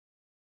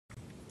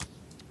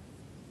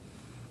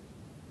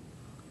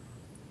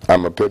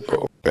I'm a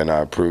Pitbull, and I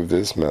approve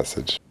this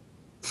message.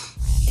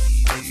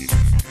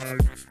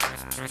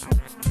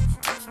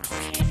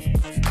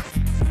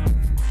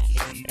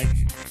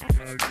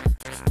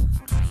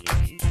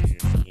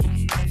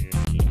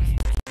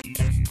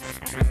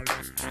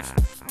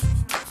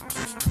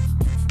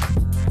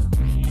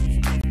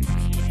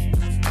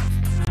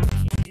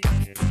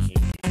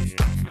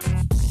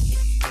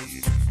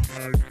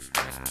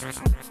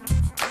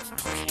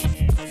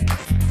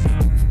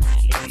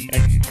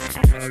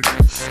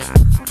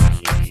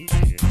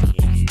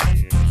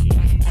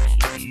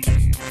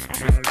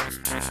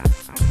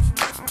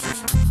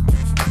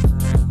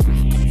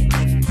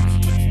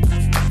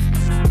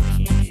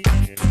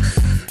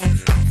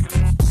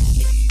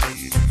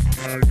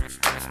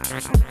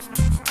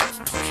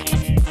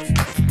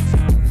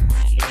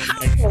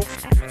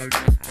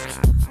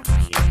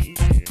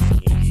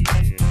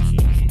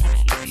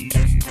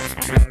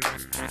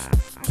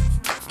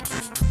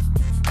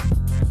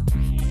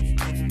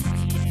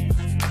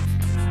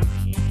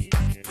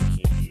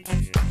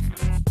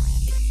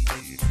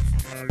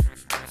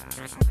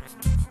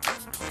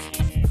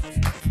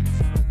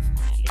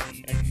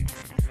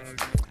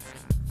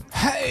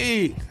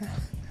 Hey,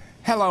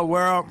 hello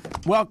world.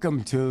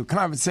 Welcome to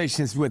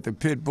Conversations with the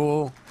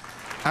Pitbull.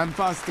 I'm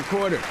Foster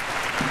Quarter.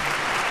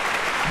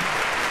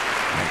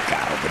 That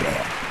guy over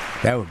there.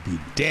 That would be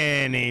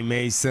Danny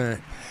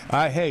Mason.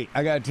 Hey,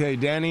 I gotta tell you,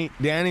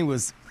 Danny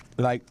was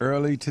like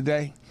early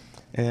today,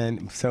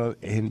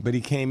 but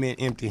he came in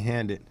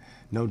empty-handed,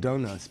 no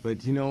donuts.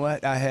 But you know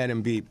what? I had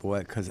him beat, boy,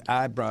 because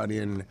I brought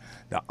in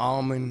the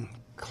almond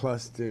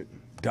clustered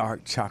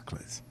dark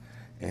chocolates,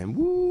 and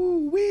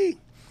woo-wee.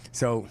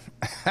 So,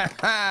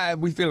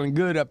 we feeling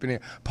good up in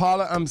here.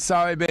 Paula, I'm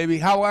sorry, baby.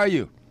 How are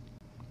you?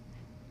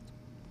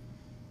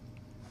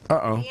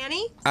 Uh-oh.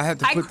 Danny? I had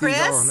to Hi, put Chris.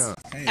 these on.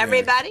 Hey,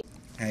 everybody.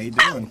 how you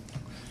doing?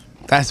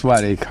 That's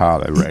why they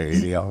call it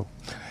radio.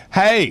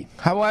 Hey,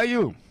 how are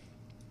you?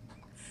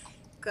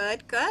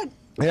 Good, good.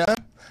 Yeah?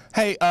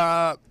 Hey,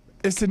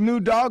 it's a new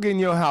dog in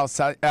your house.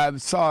 I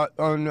saw it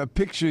on a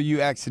picture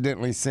you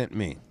accidentally sent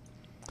me.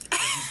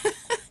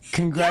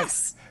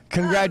 Yes.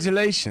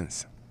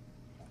 Congratulations.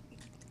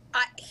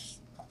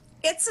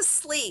 It's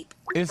asleep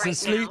It's right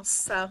asleep? now.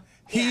 So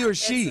He or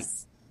she?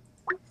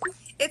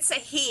 It's a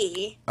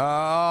he.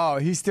 Oh,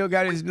 he still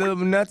got his little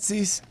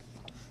nutsies?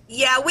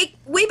 Yeah,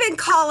 we've been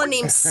calling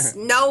him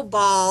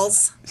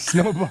Snowballs.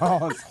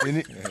 Snowballs.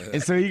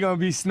 And so he's going to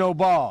be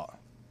Snowball.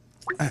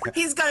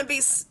 He's gonna be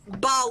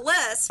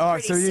ballless. Oh,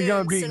 pretty so you're soon,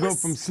 going to soon go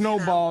as- from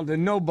Snowball to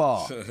No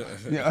Ball.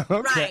 Yeah,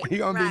 okay. Right, He's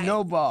going to be right.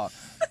 No Ball.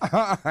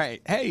 All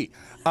right. Hey,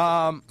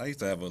 I used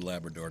to have a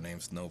Labrador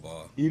named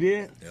Snowball. you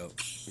did? Yep.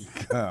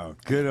 Oh,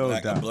 good old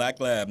A dog. black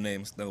lab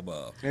named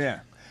Snowball.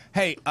 Yeah.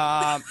 Hey,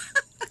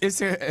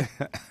 it's a,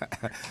 all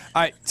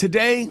right,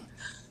 today,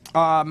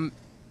 and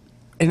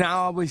I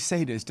always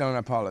say this, don't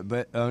I, Paula?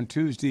 But on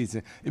Tuesdays,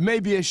 it may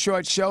be a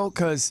short show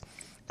because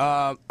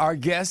our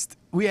guest,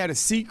 we had a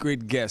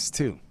secret guest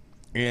too.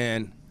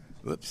 And,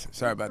 whoops,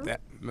 sorry about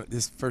that.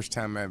 This is the first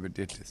time I ever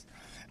did this.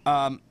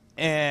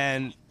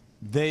 And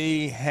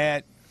they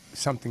had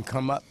something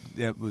come up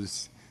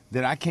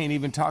that I can't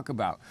even talk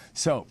about.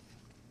 So,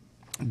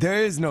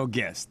 there is no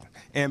guest.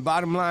 And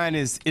bottom line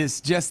is,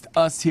 it's just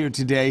us here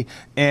today.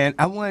 And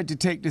I wanted to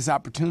take this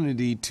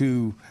opportunity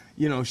to,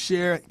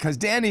 share, because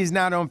Danny's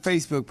not on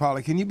Facebook,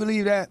 Paula. Can you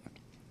believe that?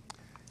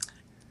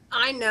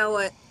 I know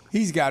it.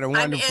 He's got a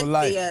wonderful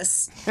life.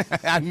 envious.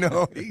 I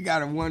know. He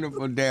got a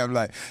wonderful damn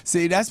life.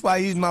 See, that's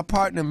why he's my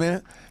partner,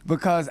 man,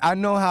 because I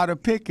know how to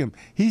pick him.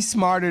 He's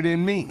smarter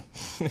than me.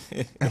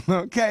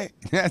 Okay?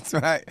 That's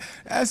right.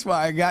 That's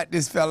why I got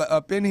this fella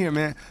up in here,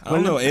 man. I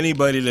don't know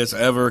anybody that's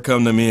ever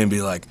come to me and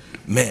be like,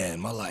 man,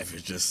 my life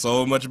is just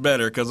so much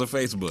better because of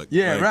Facebook.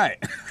 Yeah, Like,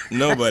 right.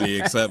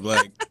 Nobody except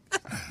like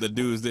the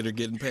dudes that are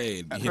getting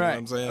paid. You know what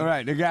I'm saying?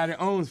 Right. The guy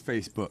that owns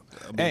Facebook.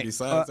 But Hey,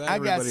 besides that, I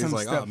got everybody's some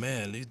like, stuff. oh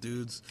man, these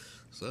dudes.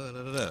 So,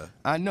 da, da, da.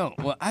 I know.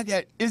 Well,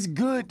 it's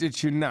good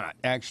that you're not,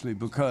 actually,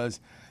 because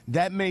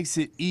that makes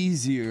it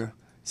easier.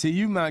 See,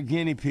 you my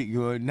guinea pig,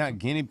 or not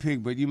guinea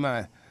pig, but you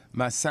my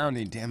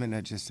sounding, damn it, I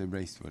just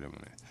erased whatever.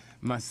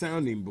 My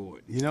sounding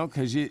board,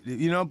 because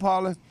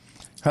Paula?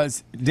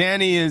 Because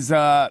Danny is,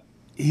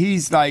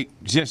 he's like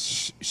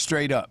just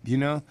straight up,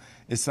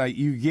 It's like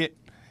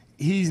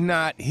he's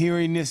not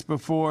hearing this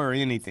before or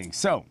anything.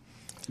 So,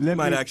 You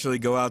might actually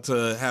go out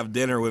to have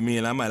dinner with me,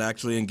 and I might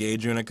actually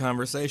engage you in a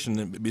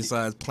conversation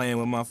besides playing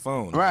with my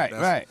phone. Right,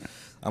 right.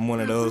 I'm one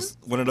of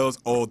those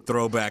old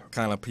throwback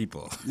kind of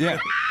people. Yeah.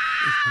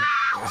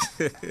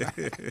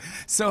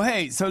 So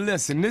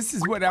listen, this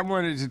is what I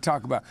wanted to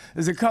talk about.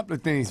 There's a couple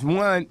of things.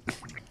 One,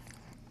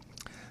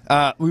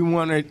 we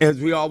want to, as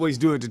we always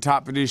do at the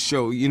top of this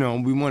show, we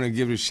want to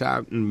give a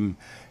shout and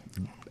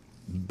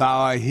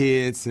bow our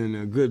heads and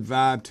a good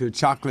vibe to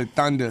Chocolate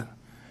Thunder.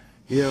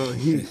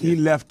 He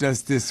left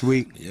us this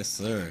week. Yes,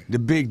 sir. The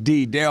big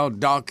D, Daryl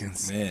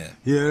Dawkins. Man.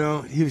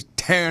 He was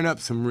tearing up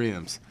some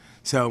rims.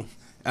 So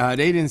they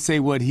didn't say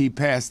what he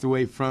passed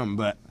away from,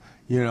 but,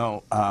 You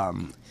know,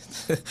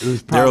 it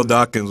was Daryl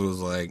Dawkins was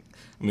like,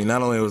 I mean,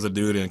 not only was a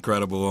dude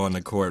incredible on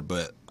the court,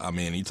 but I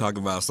mean, you talk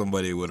about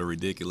somebody with a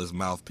ridiculous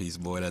mouthpiece,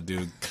 boy. That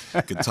dude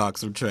could talk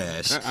some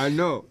trash. I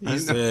know. He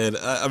said,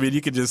 I mean, you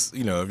could just,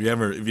 you know, if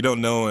you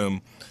don't know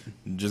him,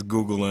 just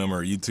Google him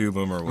or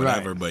YouTube him or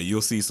whatever. Right. But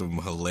you'll see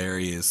some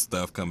hilarious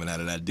stuff coming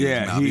out of that dude's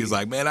Yeah, mouth. He's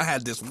like, man, I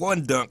had this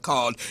one dunk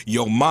called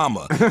 "Yo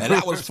Mama," and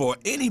that was for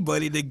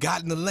anybody that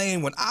got in the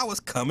lane when I was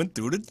coming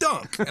through the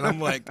dunk. And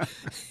I'm like,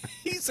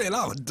 he said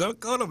I would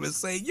dunk on him and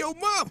say "Yo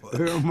Mama."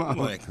 Yo Mama. I'm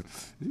like,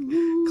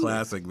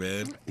 classic,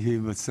 man. He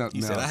was something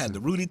He said, else. I had the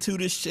Rudy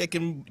Tootis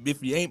shaking.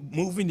 If you ain't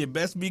moving, you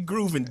best be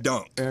grooving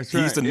dunk. That's He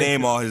used to right.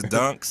 name all his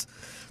dunks.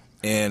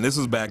 And this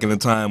was back in the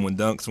time when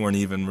dunks weren't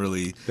even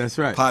really That's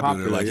right.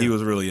 popular. Like yeah. he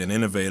was really an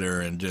innovator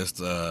and just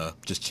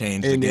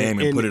changed the And game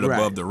and put it right.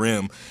 above the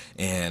rim.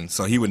 And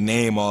so he would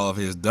name all of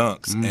his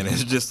dunks. And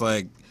it's just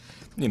like,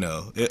 you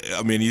know,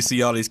 I mean, you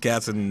see all these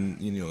cats in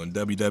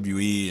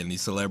WWE and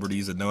these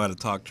celebrities that know how to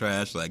talk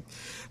trash. Like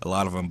a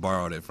lot of them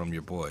borrowed it from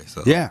your boy.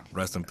 So Yeah.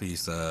 rest in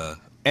peace.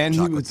 And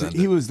Chocolate Thunder.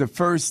 he was the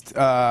first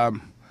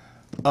of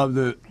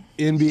the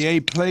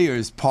NBA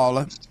players,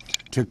 Paula,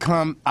 to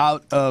come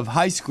out of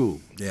high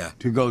school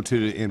to go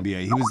to the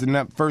NBA. He was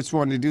the first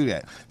one to do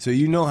that. So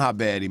you know how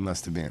bad he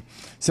must have been.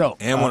 So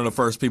And one of the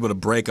first people to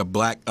break a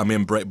backboard.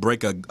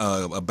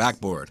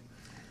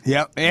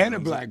 Yep, and a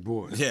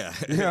blackboard. Yeah.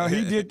 You know,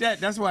 he did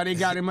that. That's why they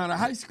got him out of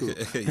high school.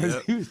 Because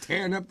Yep. he was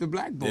tearing up the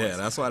blackboards. Yeah,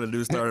 that's why the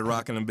dude started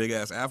rocking them big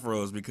ass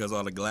afros because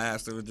all the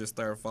glass that would just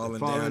start falling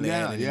down.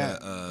 down, And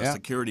yeah.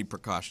 security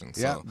precautions.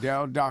 Yeah, So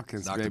Daryl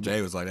Dawkins, Dr. baby.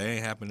 J was like, that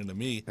ain't happening to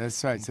me.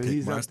 That's right. So Pick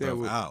he's my up there stuff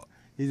with out.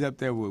 he's up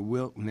there with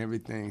Wilt and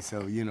everything.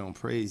 So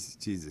praise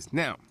Jesus.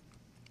 Now,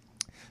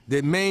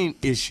 the main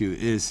issue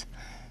is,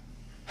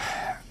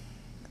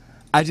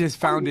 I just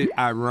found it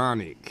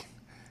ironic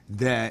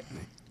that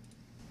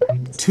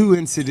 2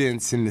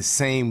 incidents in the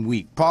same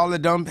week. Paula,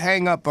 don't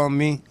hang up on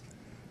me.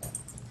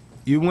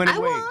 You went I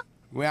away. won't.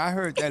 Well, I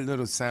heard that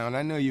little sound.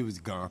 I know you was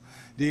gone.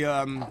 The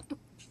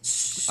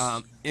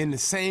in the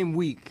same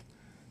week,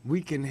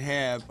 we can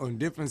have on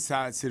different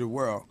sides of the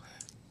world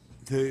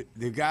the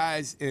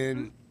guys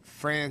in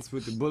France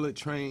with the bullet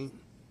train.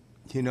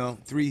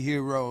 3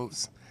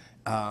 heroes,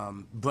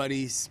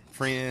 buddies,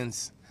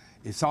 friends.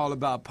 It's all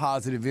about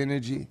positive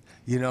energy,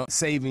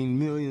 saving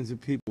millions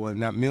of people. Well,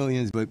 not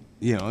millions, but,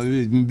 it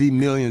would be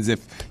millions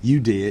if you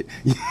did.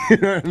 You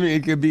know what I mean?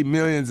 It could be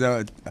millions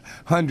or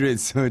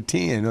hundreds or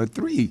 10 or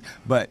 3.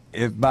 But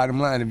bottom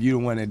line, if you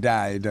don't want to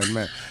die, it doesn't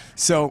matter.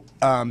 So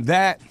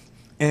that,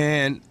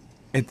 and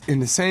in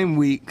the same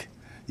week,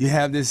 you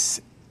have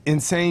this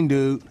insane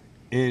dude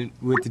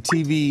with the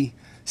TV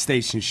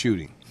station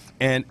shooting.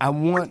 And I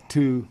want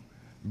to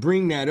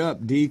bring that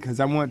up, D,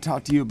 because I want to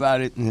talk to you about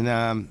it.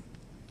 And,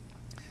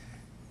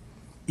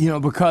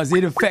 because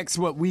it affects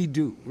what we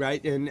do,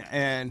 right?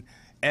 And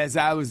as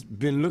I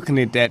been looking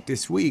at that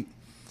this week,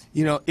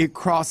 it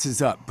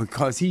crosses up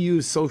because he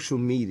used social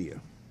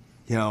media,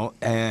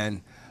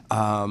 and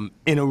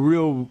in a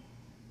real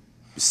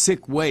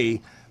sick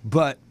way.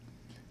 But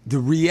the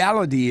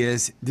reality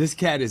is this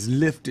cat has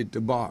lifted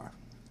the bar.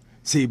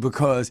 See,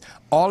 because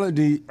all of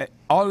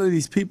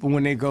these people,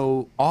 when they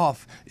go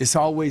off, it's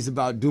always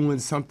about doing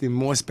something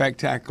more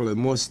spectacular,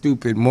 more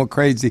stupid, more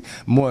crazy,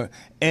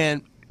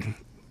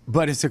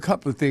 but it's a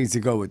couple of things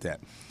to go with that.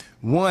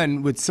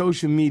 One, with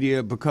social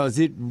media, because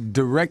it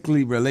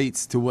directly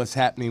relates to what's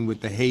happening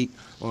with the hate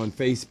on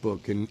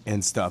Facebook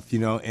and stuff,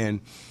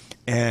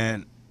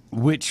 and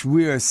which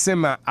we are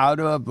semi out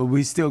of, but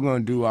we still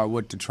going to do our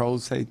what the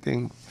trolls say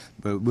thing,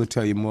 but we'll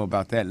tell you more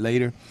about that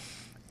later.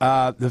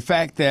 The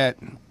fact that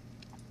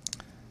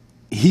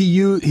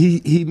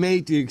he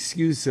made the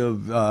excuse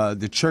of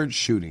the church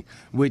shooting,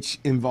 which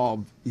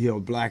involved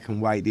black and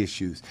white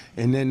issues,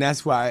 and then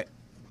that's why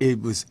it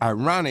was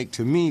ironic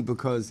to me,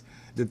 because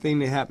the thing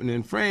that happened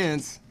in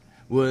France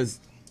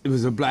was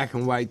a black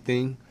and white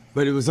thing,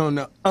 but it was on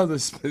the other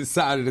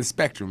side of the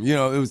spectrum.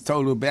 It was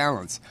total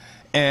balance,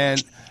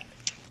 and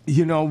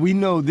we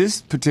know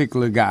this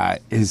particular guy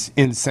is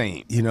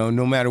insane.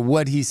 No matter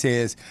what he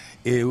says,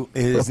 it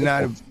is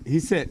not.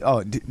 He said,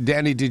 "Oh,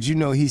 Danny, did you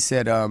know?" He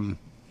said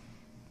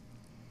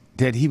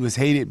that he was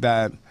hated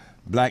by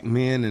black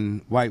men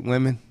and white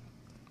women,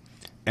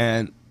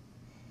 and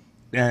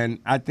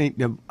I think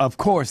that, of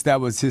course,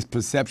 that was his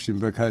perception,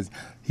 because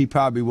he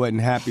probably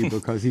wasn't happy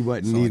because he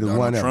wasn't either Donald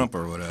one Trump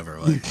of them. or whatever.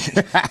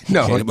 Like,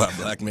 No, shit about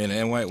black men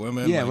and white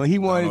women. yeah, like well, he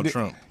wanted. Donald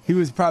Trump. He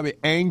was probably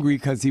angry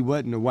because he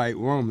wasn't a white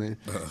woman,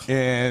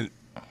 and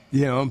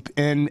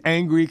and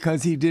angry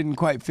because he didn't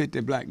quite fit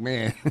the black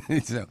man.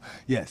 So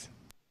yes.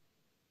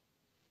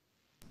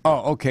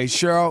 Oh, okay,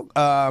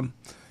 Cheryl,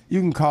 you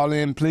can call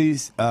in,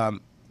 please.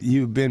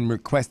 You've been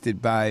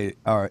requested by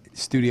our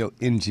studio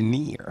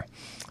engineer.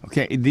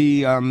 Okay,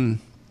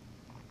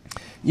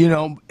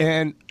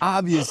 and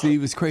obviously it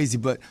was crazy,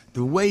 but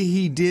the way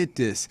he did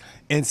this,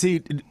 and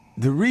see,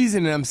 the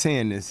reason that I'm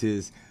saying this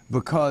is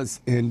because,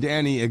 and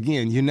Danny,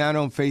 again, you're not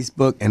on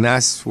Facebook, and I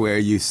swear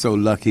you're so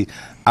lucky.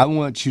 I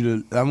want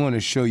to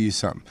show you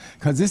something,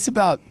 because it's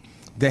about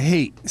the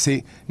hate.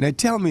 See, now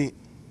tell me,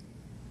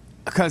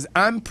 because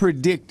I'm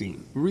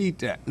predicting. Read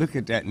that. Look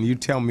at that, and you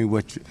tell me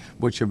what's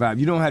your vibe.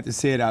 You don't have to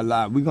say it out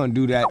loud. We're gonna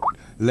do that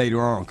later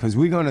on, because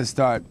we're gonna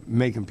start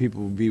making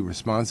people be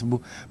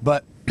responsible.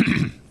 But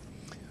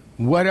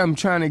what I'm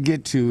trying to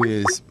get to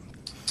is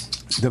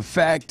the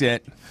fact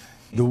that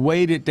the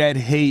way that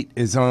hate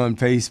is on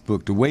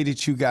Facebook, the way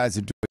that you guys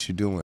are doing what you're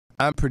doing,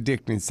 I'm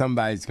predicting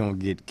somebody's gonna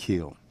get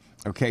killed.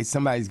 Okay,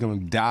 somebody's gonna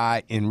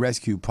die in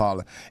rescue,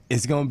 Paula.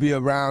 It's gonna be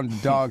around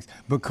the dogs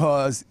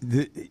because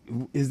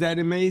is that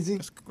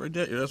amazing?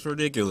 That's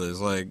ridiculous.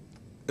 Like,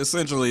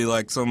 essentially,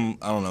 like I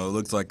don't know. It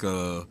looks like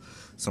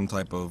some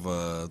type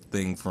of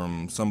thing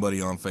from somebody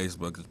on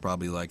Facebook. It's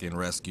probably like in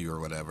rescue or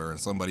whatever, and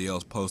somebody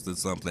else posted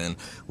something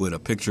with a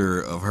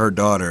picture of her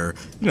daughter.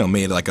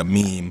 Made like a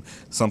meme,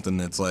 something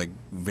that's like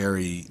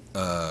very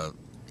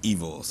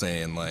evil,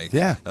 saying like,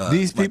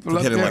 these people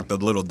like, up there, like the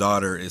little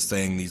daughter is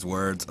saying these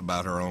words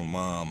about her own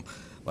mom.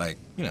 Like,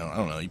 I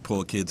don't know, you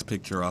pull a kid's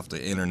picture off the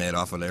internet,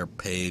 off of their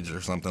page or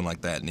something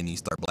like that, and then you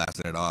start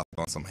blasting it off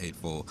on some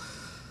hateful.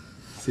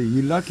 See,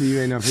 you lucky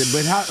you ain't up here.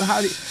 But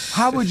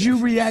how would you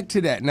react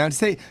to that? Now,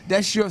 say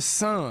that's your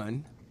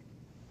son,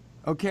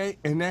 okay,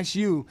 and that's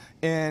you,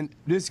 and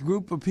this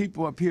group of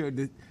people up here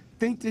that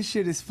think this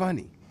shit is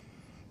funny,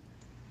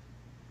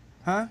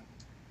 huh?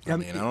 I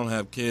mean, I don't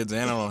have kids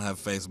and I don't have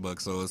Facebook,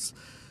 so it's,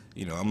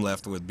 I'm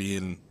left with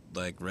being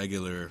like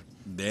regular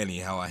Danny,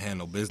 how I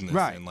handle business,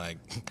 right? And like,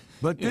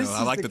 but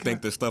I like to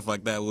think that stuff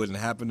like that wouldn't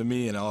happen to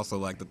me, and I also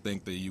like to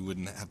think that you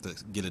wouldn't have to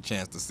get a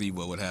chance to see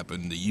what would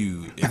happen to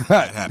you if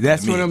that happened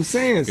That's to me. what I'm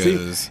saying.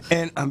 See,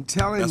 and I'm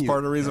telling that's you, part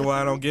of the reason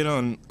why I don't get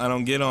on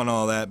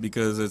all that,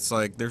 because it's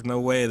like there's no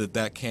way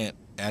that can't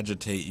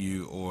agitate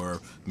you or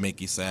make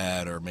you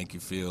sad or make you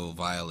feel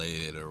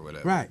violated or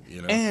whatever. Right.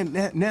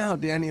 And now,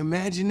 Danny,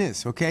 imagine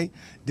this, okay?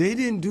 They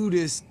didn't do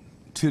this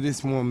to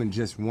this woman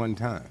just one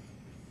time,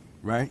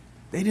 right?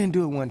 They didn't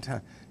do it one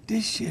time.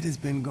 This shit has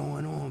been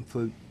going on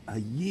for a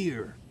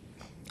year.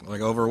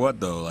 Like over what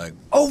though? Like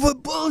over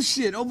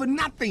bullshit, over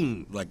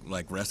nothing. Like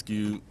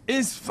rescue.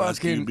 It's fucking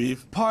rescue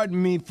beef.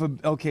 Pardon me for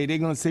they're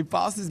gonna say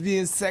Foster's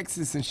being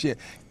sexist and shit.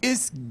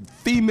 It's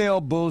female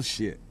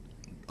bullshit.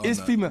 It's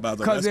female.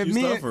 Because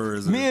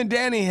me and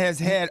Danny has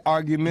had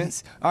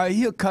arguments.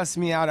 He'll cuss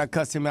me out. I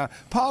cuss him out.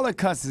 Paula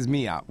cusses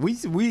me out.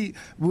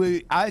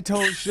 I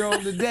told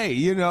Cheryl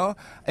today,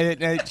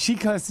 and she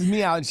cusses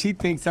me out and she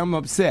thinks I'm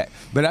upset.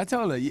 But I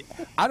told her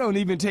I don't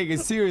even take it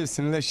serious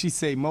unless she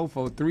say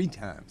mofo 3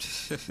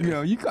 times.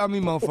 You call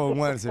me mofo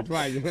once or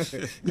twice. You're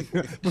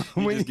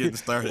just getting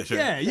started.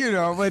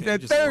 Yeah, but the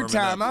third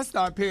time I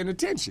start paying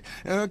attention.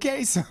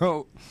 Okay,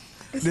 so.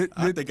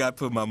 I think I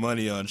put my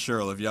money on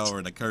Cheryl if y'all were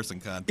in a cursing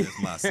contest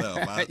myself.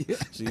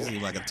 She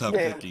seems like a tough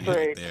cookie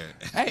right there.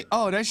 Hey,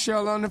 that's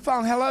Cheryl on the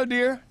phone. Hello,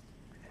 dear.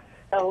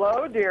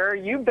 Hello, dear.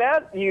 You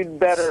bet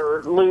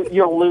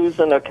you'll lose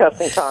in a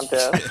cussing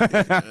contest.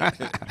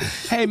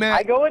 Hey, man.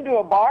 I go into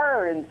a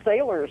bar and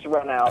sailors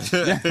run out.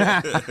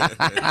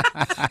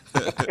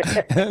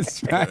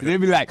 That's right.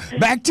 They'd be like,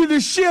 back to the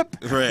ship.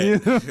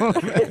 Right.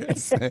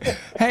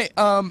 Hey,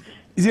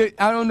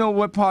 I don't know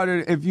what part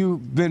of if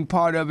you've been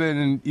part of it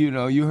and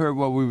you heard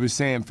what we were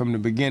saying from the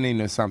beginning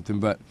or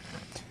something, but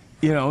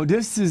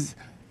this is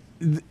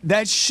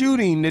that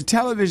shooting, the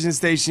television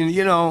station.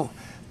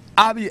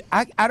 I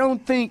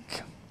don't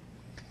think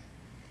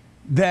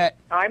that.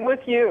 I'm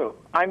with you.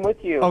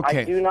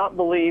 Okay. I do not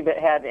believe it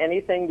had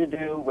anything to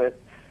do with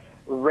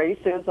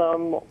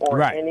racism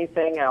or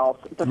anything else.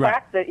 The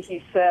fact that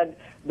he said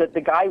that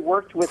the guy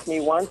worked with me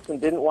once and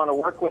didn't want to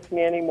work with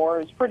me anymore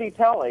is pretty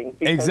telling,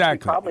 because he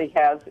probably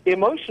has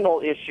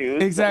emotional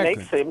issues that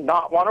makes him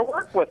not want to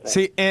work with him.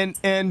 See,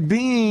 and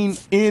being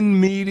in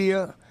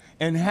media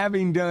and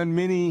having done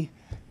many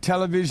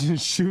television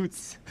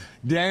shoots,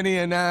 Danny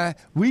and I,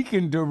 we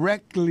can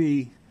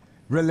directly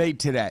relate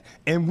to that.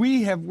 And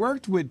we have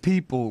worked with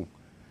people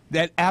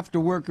that after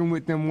working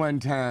with them one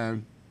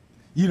time,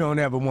 you don't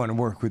ever want to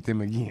work with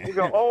them again. You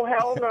go, oh,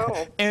 hell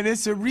no. And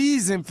it's a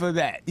reason for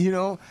that,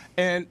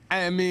 And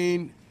I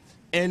mean,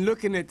 and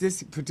looking at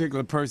this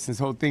particular person's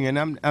whole thing, and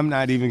I'm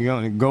not even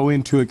going to go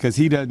into it because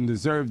he doesn't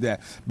deserve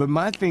that. But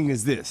my thing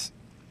is this.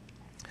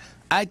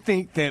 I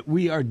think that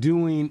we are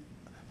doing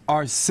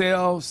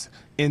ourselves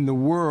in the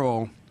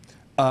world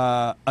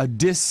a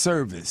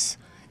disservice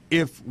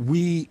if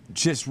we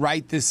just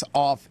write this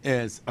off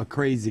as a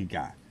crazy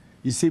guy.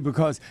 You see,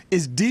 because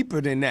it's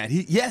deeper than that.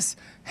 Yes,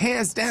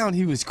 hands down,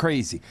 he was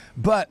crazy.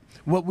 But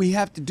what we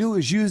have to do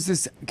is use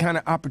this kind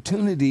of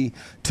opportunity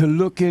to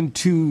look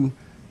into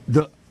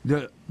the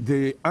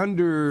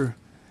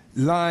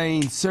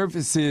underlying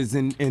surfaces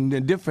and the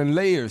different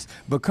layers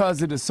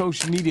because of the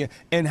social media.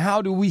 And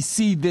how do we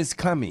see this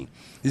coming?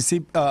 You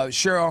see,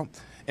 Cheryl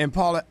and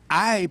Paula,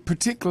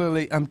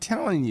 I'm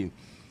telling you,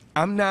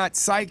 I'm not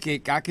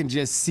psychic. I can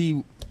just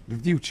see the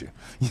future,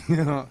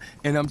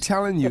 And I'm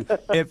telling you,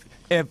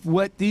 if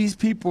what these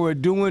people are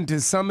doing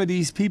to some of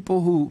these people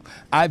who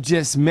I've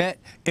just met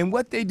and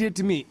what they did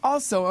to me.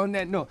 Also, on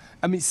that note,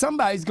 I mean,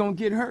 somebody's gonna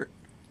get hurt.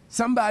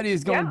 Somebody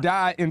is going to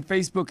die in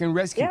Facebook and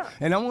rescue. Yeah.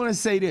 And I want to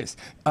say this.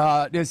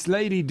 This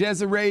lady,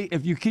 Desiree,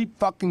 if you keep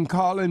fucking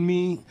calling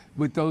me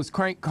with those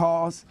crank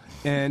calls,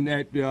 and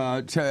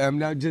I'm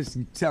not just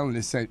telling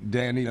this,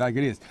 Danny, like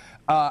it is.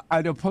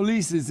 The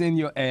police is in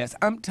your ass.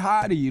 I'm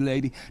tired of you,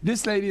 lady.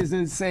 This lady is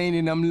insane,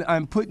 and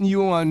I'm putting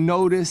you on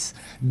notice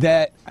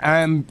that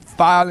I'm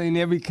filing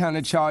every kind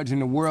of charge in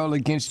the world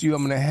against you.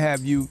 I'm going to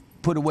have you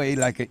put away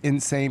like an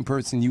insane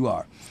person you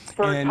are.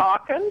 For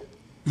talking?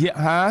 Yeah,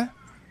 huh?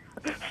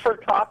 For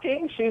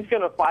talking, she's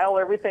going to file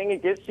everything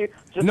against you.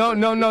 Just No.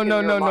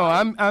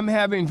 mind. I'm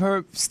having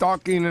her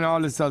stalking and all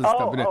this other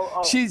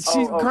stuff. She's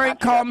gotcha.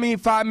 called me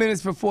 5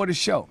 minutes before the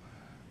show.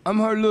 I'm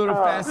her little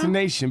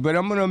fascination, but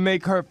I'm gonna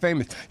make her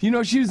famous. You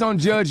know, she was on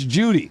Judge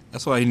Judy.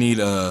 That's why you need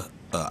a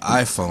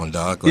iPhone,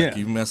 dog. Like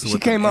you messing She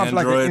with came the off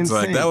like an Androids.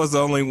 insane. That was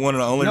one of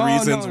the only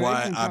reasons no,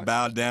 why they I can-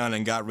 bowed down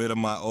and got rid of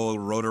my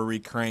old rotary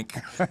crank,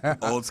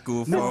 old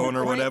school phone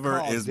or crank whatever.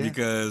 calls, Is yeah.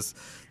 because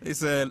they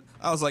said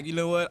I was like, you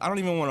know what? I don't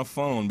even want a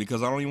phone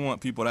because I don't even want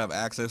people to have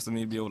access to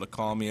me, to be able to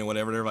call me and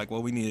whatever. They're like,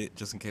 well, we need it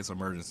just in case of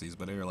emergencies.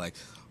 But they were like,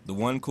 the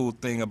one cool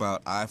thing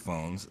about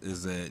iPhones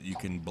is that you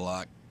can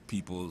block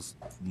people's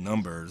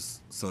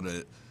numbers so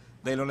that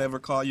they don't ever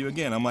call you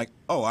again. I'm like,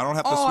 oh, I don't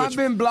have to switch. I've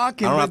been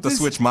blocking. I don't but have to this-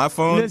 switch my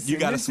phone. Listen, You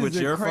got to this switch is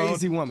a your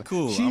crazy phone. woman.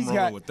 Cool, She's I'm rolling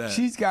got, with that.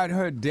 She's got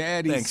her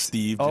daddy's. Thanks,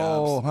 Steve Jobs.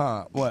 Oh,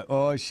 huh? What?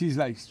 Oh, she's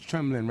like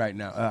trembling right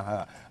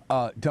now.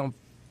 Don't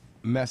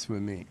mess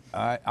with me.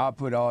 All right, I'll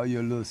put all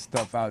your little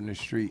stuff out in the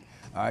street.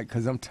 All right,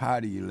 because I'm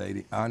tired of you,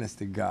 lady. Honest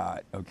to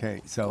God.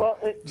 Okay, so.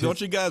 Well,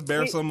 Don't you guys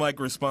bear some like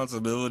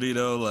responsibility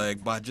though,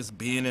 like by just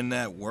being in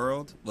that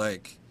world,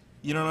 like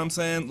you know what I'm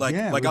saying? Like,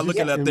 Yeah, like I but look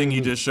you- at that thing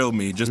you just showed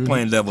me, just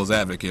playing devil's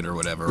advocate or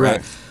whatever, Right.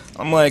 right?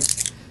 I'm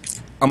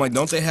like,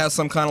 don't they have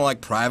some kind of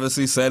like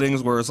privacy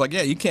settings where it's like,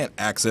 yeah, you can't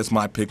access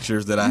my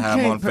pictures that I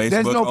have on Facebook.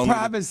 There's no only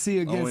privacy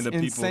only against the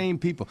people. insane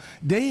people.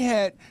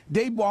 They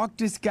walked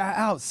this guy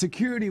out.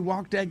 Security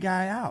walked that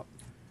guy out.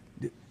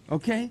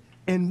 Okay?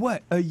 And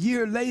what? A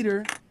year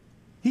later,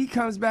 he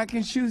comes back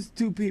and shoots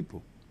 2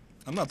 people.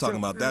 I'm not talking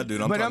about that dude.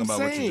 I'm But talking about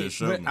what saying, you just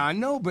showed but me. I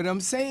know, but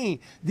I'm saying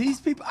these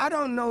people. I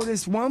don't know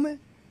this woman.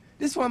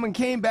 This woman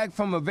came back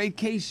from a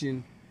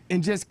vacation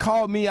and just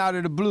called me out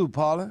of the blue,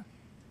 Paula.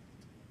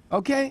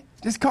 Okay,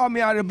 just called me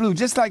out of the blue,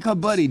 just like her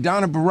buddy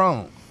Donna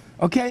Barone.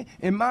 Okay,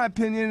 in my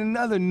opinion,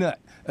 another nut,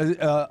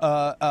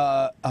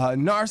 a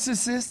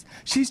narcissist.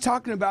 She's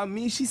talking about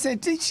me. She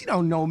said she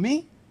don't know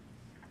me.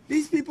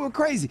 These people are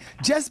crazy.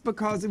 Just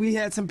because we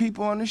had some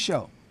people on the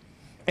show.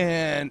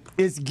 And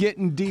it's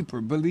getting deeper,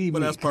 believe But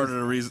me. that's part of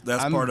the reason.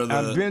 That's I'm- part of the.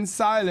 I've been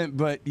silent,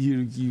 but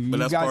you but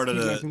that's guys part of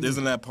keep the. asking me.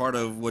 Isn't that part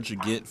of what you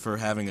get for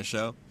having a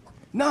show?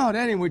 No,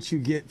 that ain't what you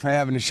get for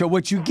having a show.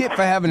 What you get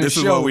for having a This show.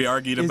 is what we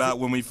argued is- about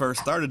when we first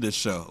started this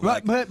show.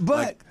 Right,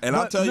 and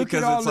I'll tell you look at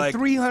because all it's the like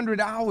 300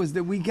 hours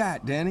that we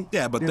got, Danny.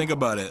 Yeah, but think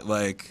about it,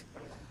 like,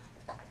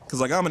 because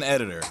like I'm an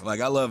editor.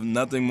 Like I love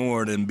nothing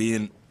more than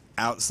being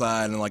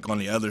outside and like on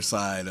the other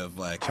side of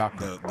like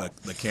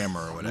the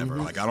camera or whatever.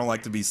 Like I don't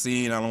like to be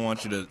seen. I don't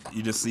want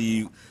you just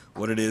see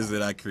what it is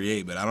that I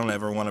create, but I don't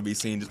ever want to be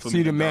seen. Just put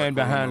See me in the a man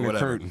dark room behind or the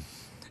whatever. curtain.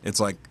 It's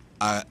like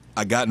I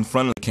got in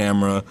front of the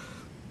camera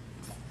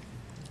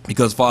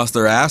because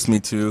Foster asked me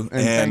to,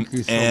 And thank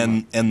you so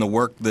much. and the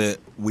work that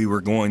we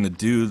were going to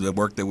do, the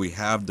work that we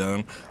have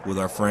done with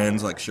our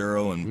friends like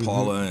Cheryl and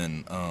Paula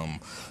and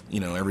you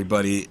know,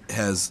 everybody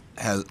has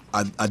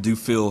I do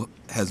feel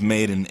has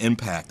made an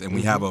impact, and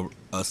we have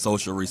a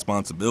social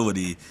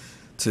responsibility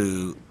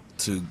to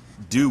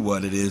do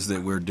what it is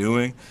that we're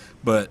doing,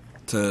 but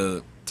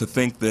to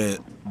think that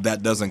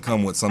that doesn't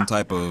come with some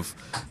type of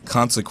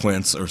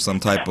consequence or some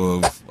type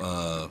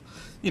of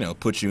you know,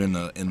 put you in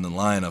the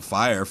line of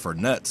fire for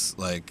nuts,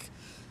 like,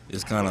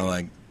 it's kind of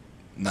like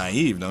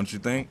naive, don't you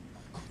think?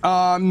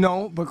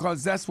 No,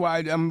 because that's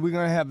why we're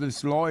gonna have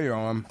this lawyer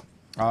on.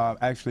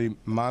 Actually,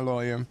 my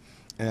lawyer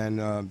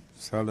and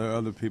some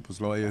other people's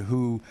lawyer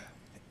who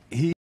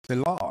he the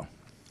law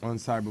on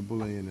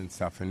cyberbullying and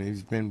stuff, and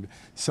he's been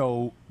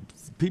so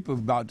people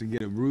about to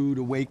get a rude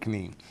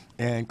awakening,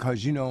 and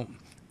because you know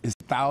it's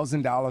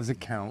 $1,000 a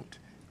count.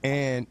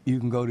 And you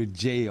can go to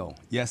jail.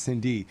 Yes,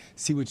 indeed.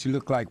 See what you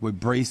look like with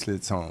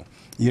bracelets on.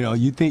 You know,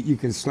 you think you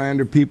can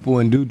slander people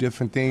and do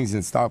different things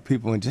and stalk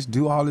people and just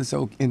do all this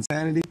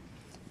insanity?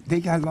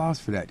 They got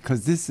lost for that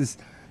because this is,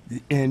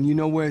 and you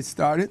know where it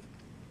started?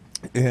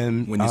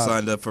 And When you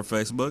signed up for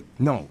Facebook?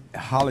 no,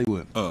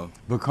 Hollywood. Oh.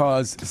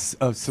 Because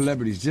of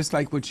celebrities, just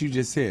like what you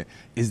just said.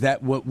 Is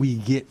that what we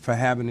get for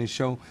having this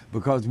show?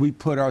 Because we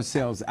put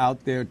ourselves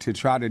out there to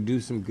try to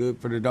do some good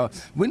for the dog.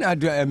 We're not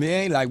doing, I mean, it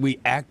ain't like we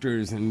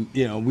actors and,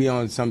 you know, we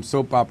on some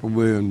soap opera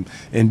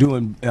and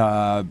doing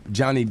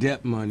Johnny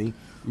Depp money,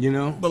 you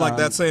know? But like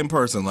that same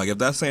person, like if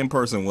that same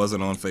person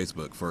wasn't on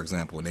Facebook, for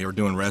example, and they were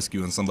doing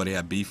rescue and somebody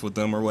had beef with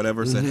them or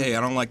whatever, said, hey,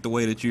 I don't like the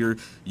way that you're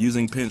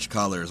using pinch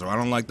collars, or I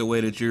don't like the way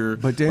that you're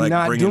But they're like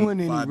not bringing doing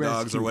any 5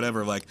 dogs rescue. or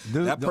whatever. Like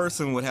that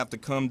person would have to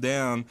come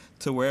down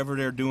to wherever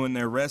they're doing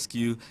their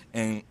rescue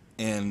and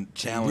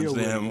challenge deal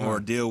with them it, or huh?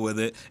 deal with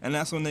it, and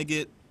that's when they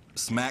get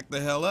smacked the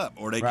hell up,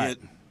 or they Right.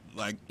 get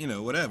like, you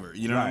know, whatever.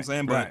 You know what I'm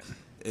saying? But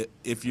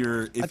if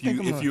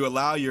you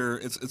allow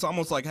it's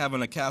almost like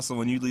having a castle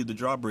when you leave the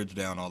drawbridge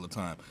down all the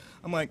time.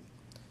 I'm like,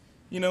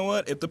 you know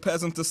what? If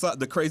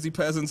the crazy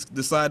peasants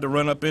decide to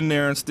run up in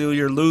there and steal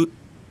your loot,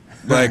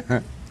 like,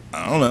 I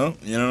don't know.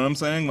 You know what I'm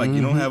saying? Like,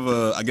 you don't have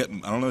I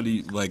don't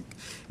know. Like,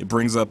 it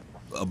brings up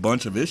a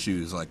bunch of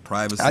issues like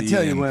privacy. I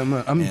tell you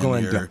what, I'm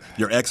going to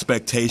your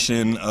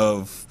expectation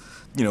of,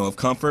 you know, of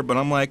comfort. But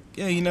I'm like,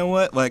 yeah, you know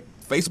what? Like,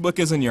 Facebook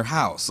is in your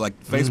house. Like,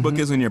 Facebook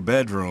is in your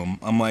bedroom.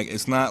 I'm like,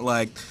 it's not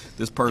like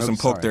this person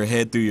poked their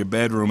head through your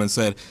bedroom and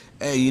said,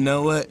 hey, you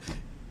know what?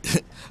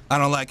 I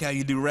don't like how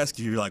you do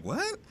rescue. You're like,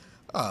 what?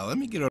 Oh, let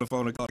me get on the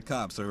phone and call the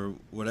cops or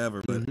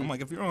whatever. But I'm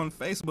like, if you're on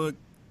Facebook,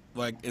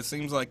 like, it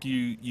seems like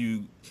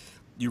you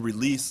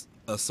release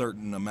a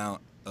certain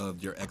amount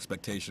of your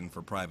expectation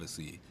for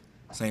privacy.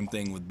 Same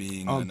thing with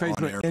being on Facebook.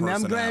 On-air and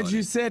I'm glad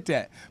you said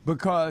that,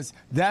 because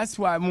that's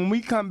why when we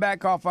come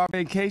back off our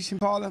vacation,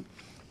 Paula,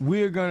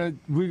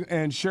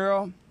 and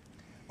Cheryl,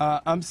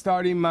 I'm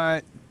starting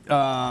my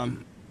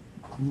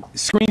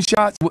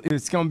screenshots.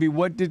 It's going to be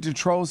what did the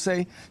troll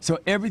say? So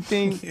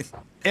everything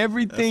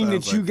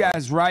that you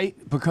guys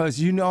write, because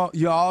y'all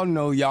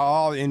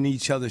all in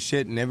each other's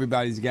shit, and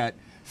everybody's got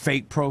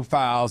fake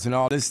profiles and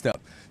all this stuff.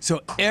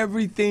 So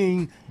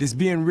everything that's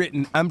being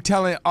written, I'm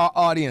telling our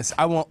audience,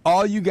 I want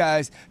all you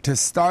guys to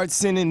start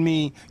sending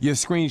me your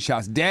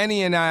screenshots.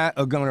 Danny and I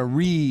are going to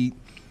read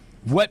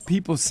what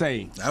people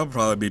say. That would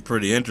probably be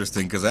pretty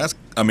interesting, because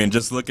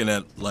just looking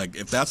at, like,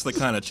 if that's the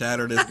kind of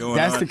chatter that's going on.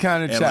 That's the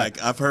kind of chatter.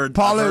 Like, I've heard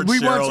Paula, we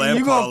Cheryl want you.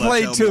 You're going to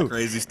play too.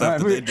 Crazy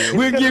stuff that they do.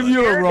 We'll give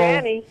you a role.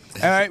 Danny.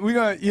 All right, we're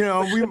going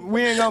to,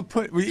 we ain't going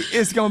to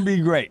it's going to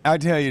be great. I'll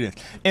tell you this.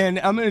 And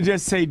I'm going to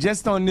just say,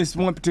 just on this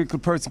one particular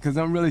person, because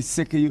I'm really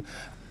sick of you,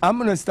 I'm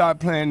going to start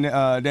playing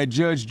that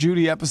Judge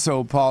Judy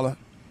episode, Paula,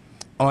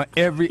 on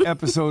every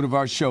episode of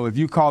our show. If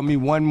you call me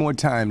one more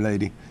time,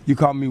 lady, you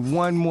call me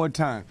one more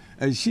time.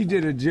 She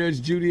did a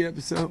Judge Judy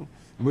episode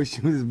where she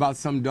was about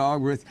some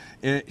dog risk.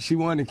 She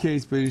won the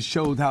case, but it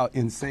showed how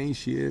insane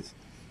she is.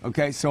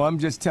 Okay, so I'm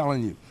just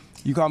telling you,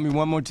 you call me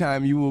one more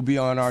time, you will be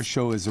on our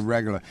show as a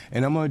regular.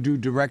 And I'm going to do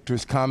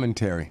director's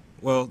commentary.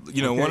 Well,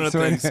 you know, one of the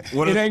things... It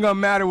ain't going to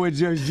matter what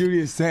Judge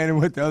Judy is saying and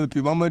what the other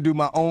people. I'm going to do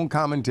my own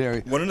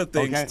commentary. One of the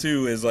things,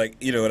 too, is, like,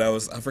 you know, and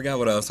I forgot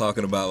what I was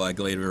talking about, like,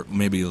 later,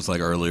 maybe it was,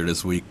 like, earlier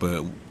this week,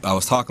 but I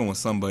was talking with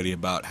somebody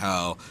about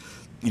how,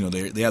 you know,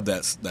 they have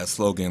that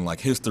slogan,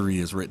 like, history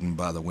is written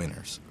by the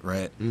winners,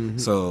 right?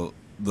 So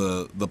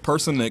the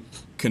person that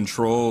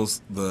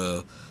controls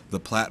the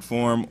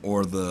platform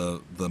or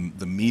the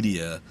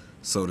media,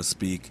 so to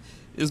speak,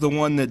 is the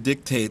one that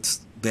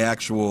dictates the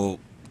actual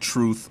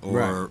truth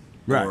or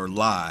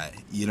lie.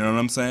 You know what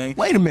I'm saying?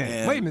 Wait a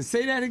minute.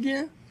 Say that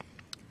again?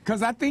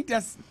 Because I think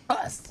that's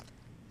us.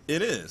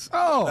 It is.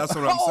 Oh, that's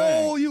what I'm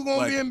saying. Oh, you're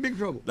gonna be in big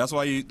trouble. That's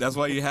why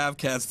you have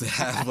cats that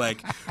have,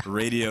 like,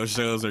 radio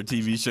shows or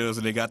TV shows,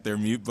 and they got their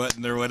mute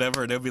button or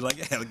whatever, and they'll be like,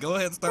 yeah, go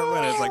ahead and start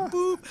running. It's like,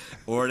 boop.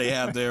 Or they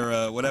have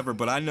their whatever.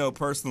 But I know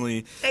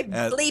personally, they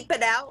bleep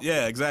it out.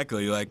 Yeah,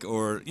 exactly. Like,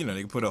 or, you know,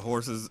 they can put a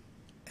horse's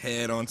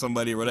head on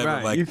somebody or whatever.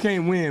 Right. Like, you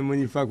can't win when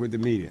you fuck with the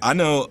media. I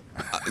know.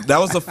 That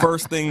was the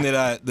first thing that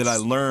I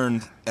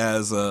learned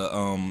as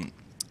an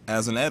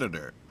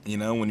editor. You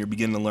know, when you're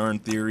beginning to learn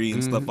theory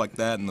and stuff like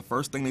that, and the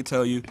first thing they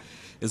tell you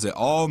is that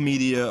all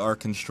media are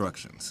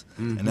constructions,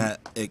 and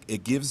that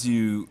it gives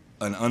you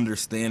an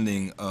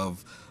understanding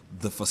of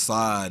the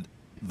facade,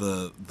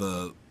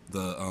 the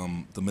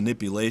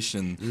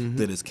manipulation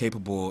that is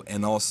capable,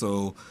 and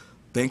also,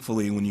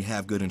 thankfully, when you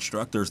have good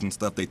instructors and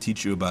stuff, they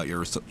teach you about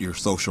your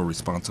social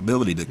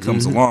responsibility that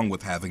comes along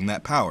with having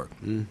that power.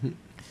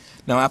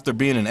 Now, after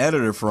being an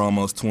editor for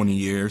almost 20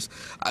 years,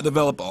 I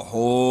developed a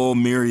whole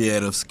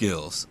myriad of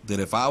skills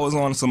that if I was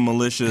on some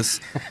malicious,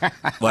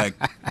 like,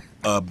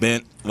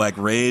 bent, like,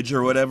 rage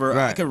or whatever,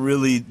 I could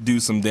really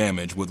do some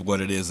damage with what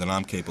it is that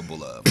I'm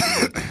capable of.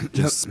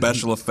 Just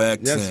special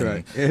effects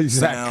and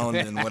sound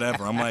and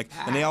whatever. I'm like,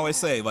 and they always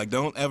say, like,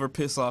 don't ever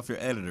piss off your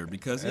editor,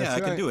 because, I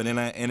can do it.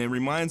 And it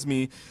reminds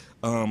me,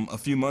 a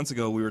few months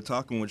ago, we were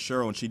talking with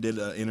Cheryl, and she did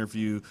an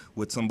interview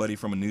with somebody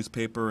from a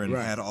newspaper and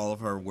had all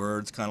of her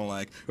words kind of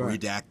like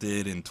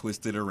redacted and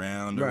twisted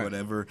around or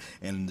whatever.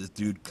 And this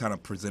dude kind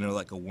of presented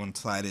like a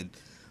one-sided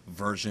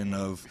version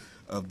of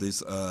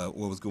this, what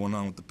was going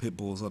on with the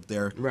Pitbulls up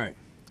there. Right.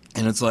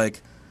 And it's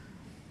like,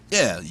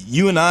 yeah,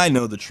 you and I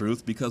know the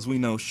truth because we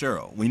know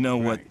Cheryl. We know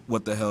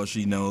what the hell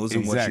she knows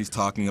and what she's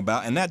talking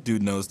about. And that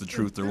dude knows the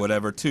truth or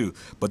whatever, too.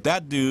 But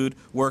that dude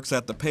works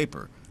at the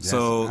paper.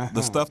 So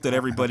the stuff that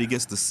everybody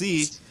gets to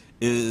see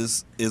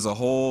is a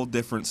whole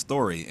different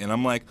story. And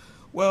I'm like,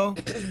 well,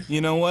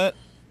 you know what?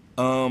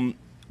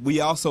 We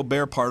also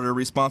bear part of the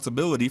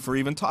responsibility for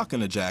even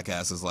talking to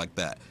jackasses like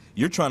that.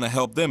 you're trying to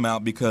help them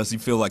out because you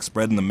feel like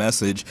spreading the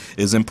message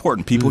is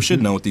important. People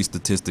should know what these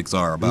statistics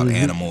are about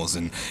animals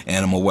and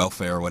animal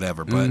welfare or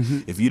whatever. But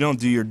if you don't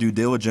do your due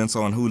diligence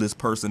on who this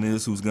person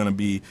is who's going to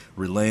be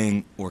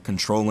relaying or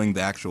controlling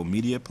the actual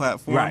media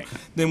platform,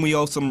 then we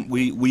owe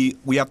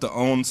we have to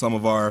own some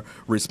of our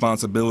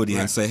responsibility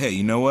and say, hey,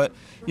 you know what?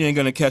 You ain't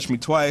going to catch me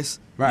twice.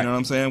 You know what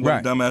I'm saying?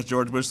 What dumbass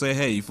George Bush say?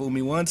 Hey, you fooled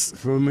me once,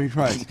 fool me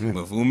twice,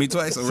 but fool me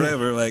twice or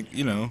whatever. Like,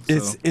 you know.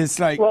 So. It's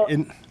like. Well,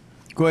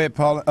 go ahead,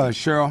 Paula.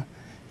 Cheryl.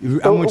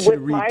 I want you to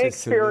read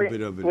just a little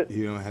bit of it. With,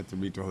 you don't have to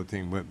read the whole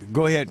thing, but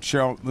go ahead,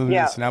 Cheryl.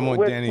 Yeah, listen, I want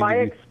with Danny my to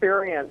read.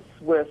 experience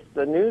with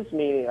the news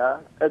media,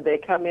 they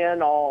come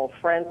in all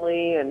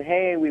friendly and,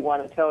 hey, we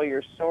want to tell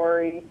your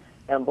story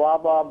and blah,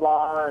 blah,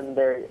 blah, and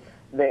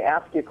they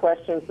ask you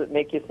questions that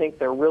make you think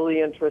they're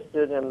really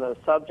interested in the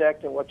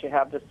subject and what you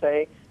have to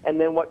say, and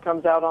then what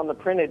comes out on the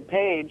printed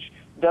page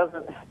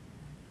doesn't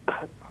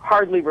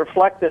hardly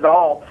reflect at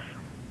all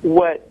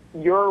what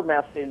your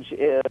message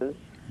is.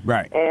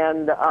 Right.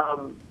 And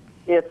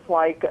it's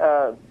like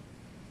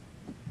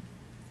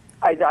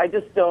I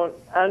just don't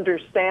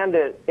understand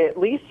it. At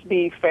least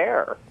be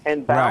fair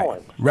and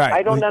balanced. Right.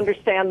 I don't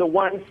understand the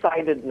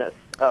one-sidedness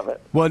of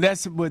it. Well,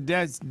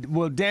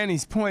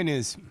 Danny's point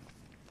is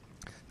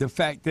the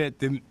fact that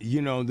the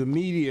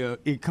media,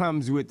 it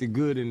comes with the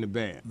good and the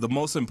bad. The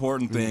most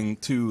important thing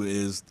too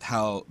is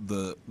how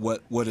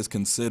what is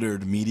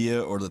considered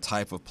media or the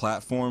type of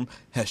platform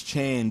has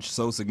changed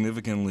so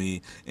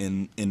significantly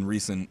in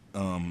recent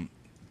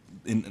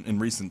in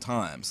recent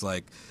times.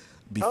 Like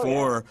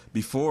before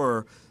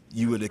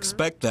you would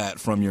expect that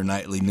from your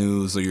nightly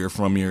news or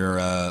from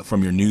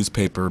your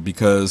newspaper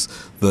because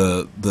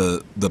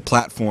the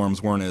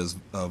platforms weren't as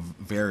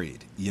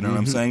varied. You know what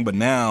I'm saying? But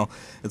now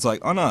it's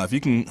like, oh no, if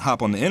you can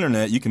hop on the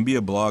internet, you can be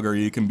a blogger,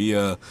 you can be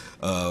a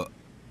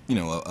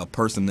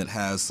person that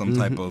has some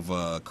type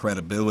of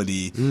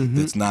credibility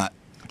that's not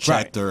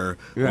checked or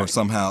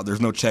somehow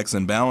there's no checks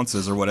and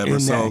balances or whatever.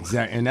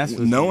 And that's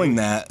knowing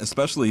that,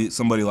 especially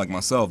somebody like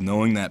myself,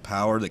 knowing that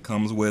power that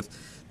comes with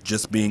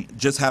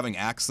just having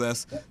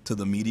access to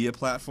the media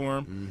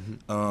platform,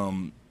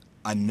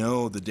 I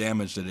know the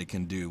damage that it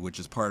can do, which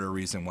is part of the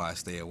reason why I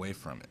stay away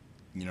from it.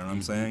 You know what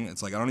I'm saying?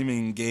 It's like I don't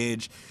even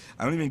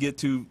get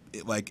too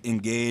like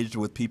engaged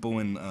with people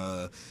in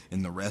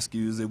the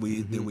rescues that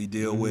we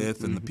deal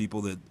with, and the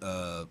people that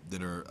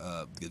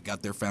that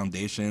got their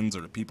foundations,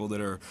 or the people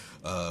that are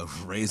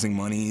raising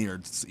money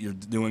or you're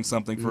doing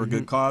something for a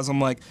good cause.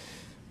 I'm like,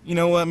 you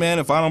know what, man?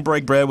 If I don't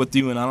break bread with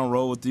you and I don't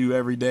roll with you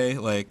every day,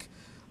 like,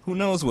 who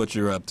knows what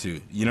you're up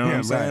to? You know what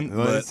I'm saying?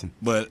 Well,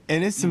 but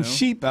there's some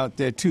sheep out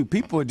there too.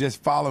 People are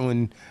just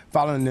following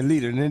the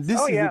leader. And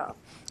this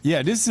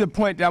this is a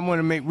point that I want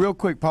to make real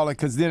quick, Paula,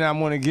 because then I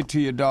want to get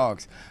to your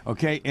dogs,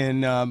 okay?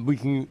 And we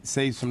can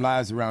save some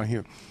lives around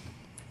here.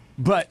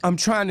 But I'm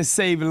trying to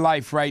save a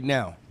life right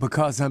now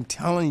because I'm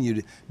telling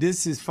you,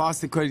 this is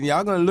foster care.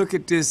 Y'all going to look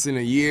at this in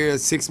a year,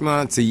 6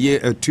 months, a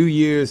year, 2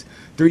 years,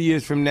 3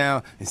 years from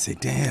now and say,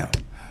 damn,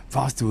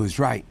 Foster was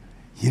right.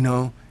 You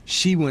know,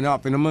 she went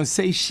up. And I'm going to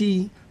say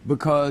she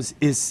because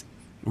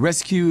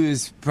rescue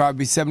is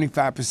probably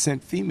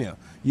 75% female.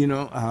 You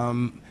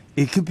know,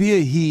 it could be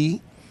a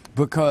he.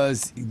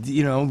 Because,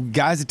 you know,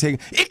 guys are taking,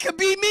 it could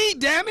be me,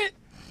 damn it.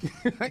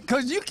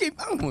 Because you keep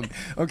on.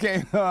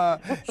 Okay,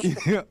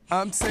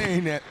 I'm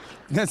saying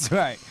that's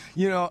right.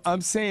 You know, I'm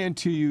saying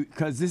to you,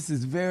 because this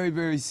is very,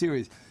 very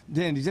serious.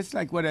 Danny, just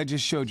like what I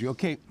just showed you,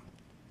 okay,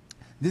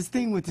 this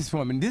thing with this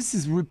woman, this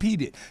is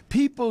repeated.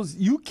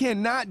 You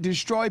cannot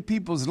destroy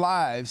people's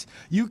lives.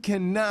 You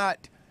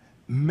cannot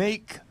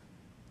make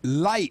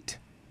light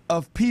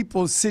of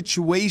people's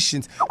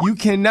situations. You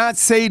cannot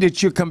say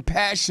that you're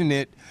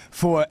compassionate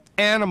for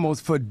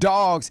animals, for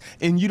dogs,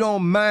 and you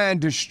don't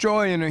mind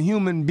destroying a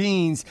human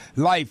being's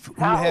life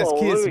who has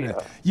kids in it.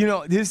 You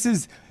know, this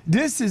is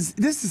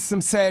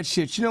some sad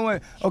shit. You know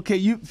what? Okay,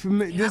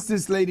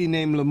 this lady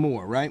named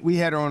Lamore, right? We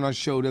had her on our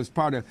show. That was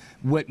part of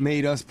what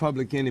made us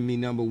public enemy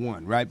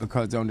 #1, right?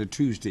 Because on the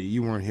Tuesday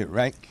you weren't here,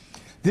 right?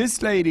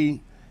 This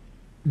lady,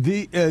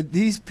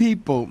 these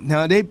people,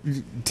 now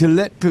to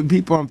let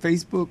people on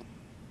Facebook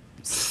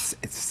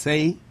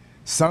say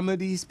some of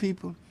these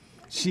people,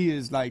 she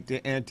is like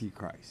the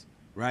Antichrist,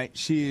 right?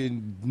 She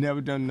had never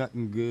done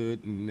nothing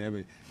good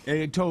and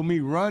they told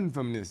me run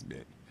from this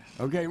bitch.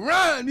 Okay,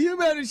 run!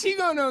 She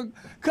gonna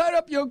cut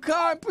up your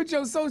car and put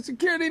your social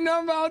security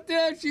number out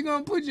there. She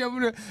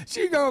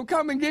gonna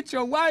come and get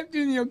your wife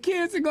and your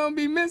kids are gonna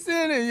be missing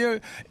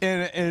and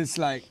it's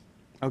like,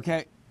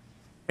 okay,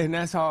 and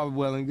that's all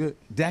well and good.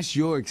 That's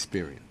your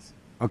experience.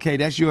 Okay,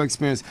 that's your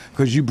experience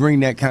because you bring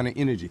that kind of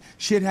energy.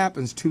 Shit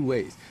happens 2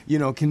 ways. You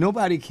know,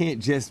 nobody can't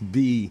just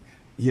be,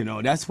 you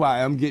know, that's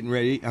why I'm getting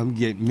ready.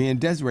 Me and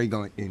Desiree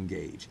going to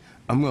engage.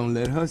 I'm going to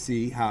let her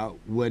see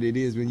what it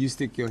is when you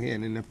stick your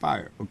hand in the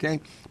fire,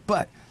 okay?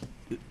 But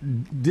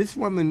this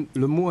woman,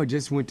 Lamore,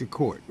 just went to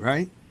court,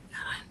 right?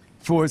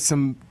 For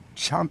some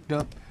chomped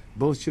up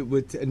bullshit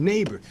with a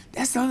neighbor.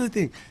 That's the other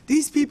thing.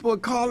 These people are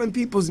calling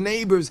people's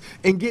neighbors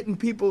and getting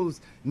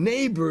people's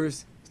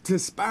neighbors to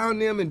spy on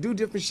them and do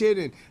different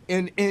shit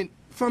and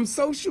from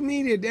social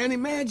media. Then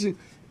imagine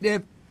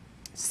if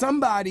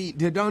somebody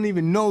that don't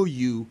even know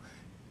you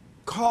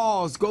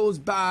goes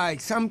by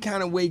some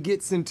kind of way,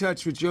 gets in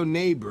touch with your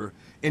neighbor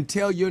and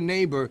tell your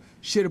neighbor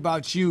shit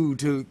about you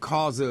to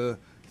cause a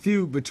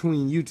feud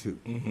between you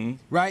two,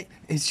 right?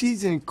 And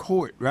she's in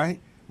court, right,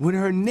 with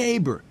her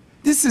neighbor.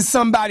 This is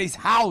somebody's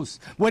house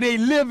where they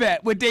live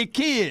at with their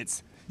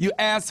kids. You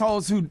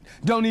assholes who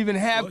don't even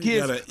have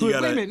kids. Wait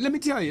a minute, let me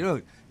tell you,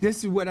 look,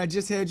 this is what I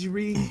just had you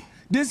read.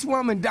 This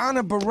woman,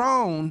 Donna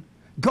Barone,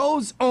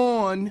 goes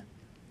on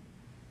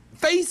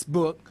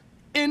Facebook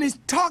and is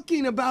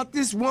talking about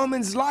this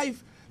woman's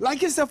life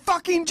like it's a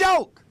fucking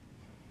joke.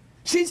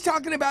 She's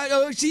talking about,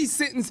 oh, she's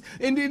sentenced,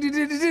 and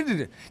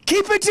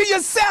keep it to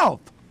yourself.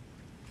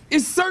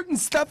 It's certain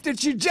stuff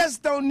that you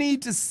just don't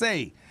need to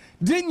say.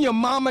 Didn't your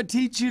mama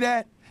teach you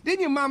that?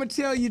 Didn't your mama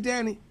tell you,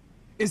 Danny?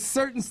 It's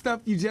certain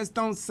stuff you just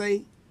don't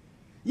say.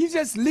 You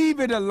just leave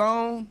it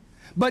alone.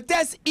 But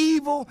that's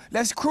evil,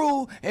 that's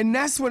cruel, and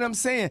that's what I'm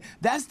saying.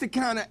 That's the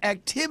kind of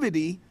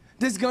activity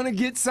that's gonna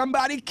get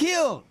somebody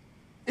killed.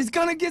 It's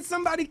gonna get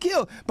somebody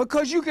killed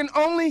because you can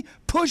only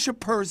push a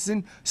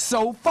person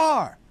so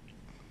far.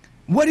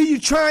 What are you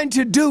trying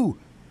to do?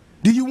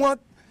 Do you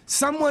want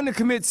someone to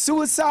commit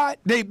suicide,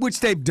 which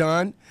they've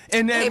done,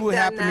 and that will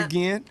happen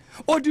again?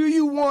 Or do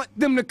you want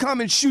them to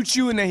come and shoot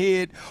you in the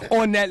head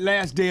on that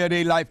last day of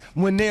their life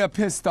when they're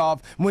pissed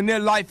off, when their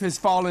life is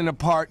falling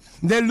apart,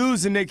 they're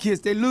losing their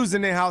kids, they're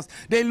losing their house,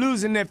 they're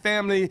losing their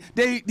family,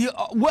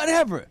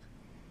 whatever.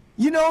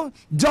 You know,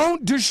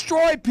 don't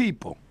destroy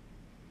people.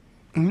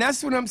 And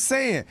that's what I'm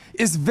saying.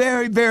 It's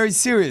very, very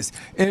serious.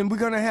 And we're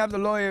going to have the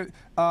lawyer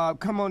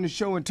come on the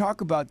show and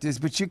talk about this,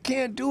 but you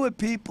can't do it,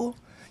 people.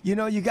 You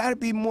know, you got to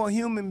be more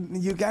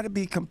human. You got to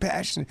be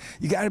compassionate.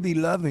 You got to be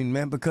loving,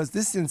 man, because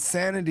this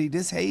insanity,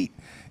 this hate,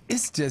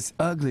 it's just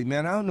ugly,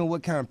 man. I don't know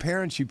what kind of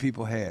parents you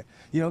people had,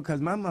 you know, because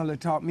my mother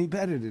taught me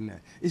better than that.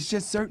 It's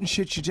just certain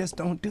shit you just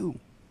don't do.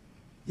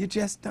 You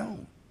just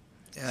don't.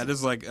 Yeah,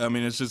 just like, I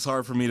mean, it's just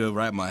hard for me to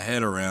wrap my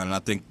head around, and I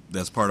think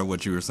that's part of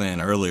what you were saying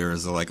earlier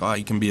is like, oh,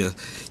 you can be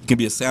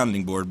a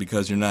sounding board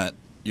because you're not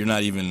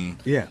even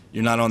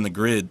you're not on the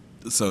grid,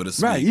 so to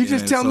speak. Right, you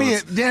just tell me,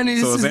 Danny,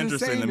 this is insane. So it's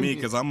interesting to me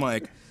because I'm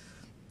like,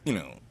 you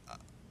know,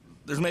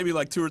 there's maybe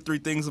like 2 or 3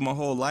 things in my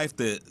whole life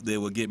that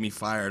would get me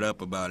fired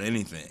up about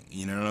anything.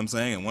 You know what I'm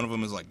saying? And one of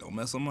them is like, don't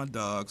mess with my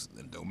dogs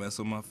and don't mess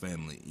with my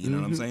family. You know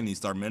what I'm saying? And you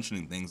start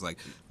mentioning things like,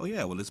 oh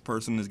yeah, well this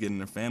person is getting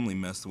their family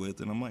messed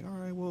with, and I'm like, all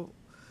right, well,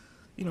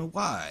 you know,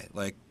 why?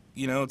 Like,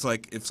 you know, it's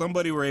like if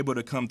somebody were able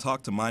to come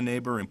talk to my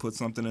neighbor and put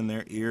something in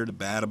their ear to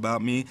bad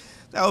about me,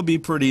 that would be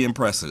pretty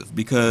impressive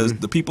because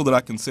the people that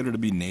I consider to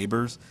be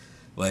neighbors,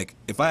 like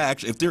if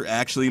they're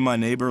actually my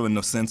neighbor in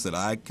the sense that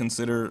I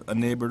consider a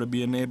neighbor to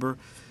be a neighbor,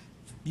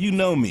 you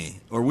know me,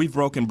 or we've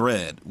broken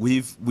bread.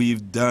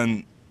 We've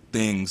done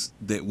things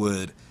that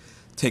would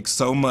take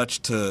so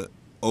much to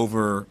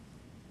overtake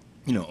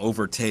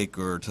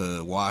or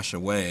to wash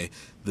away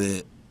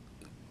that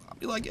I'd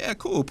be like, yeah,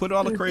 cool. Put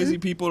all the crazy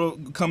people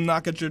to come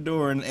knock at your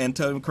door and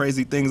tell them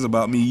crazy things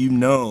about me. You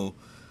know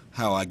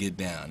how I get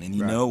down, and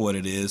you know what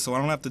it is, so I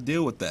don't have to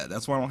deal with that.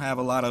 That's why I don't have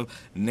a lot of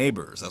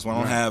neighbors. That's why I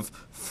don't have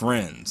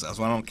friends. That's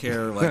why I don't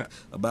care like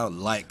about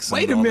likes.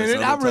 Wait a minute,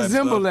 I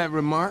resemble that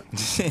remark.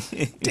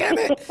 Damn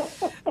it!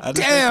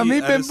 Damn,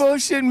 he been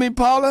bullshitting me,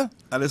 Paula.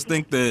 I just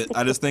think that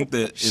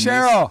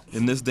Cheryl,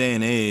 in this day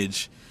and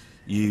age,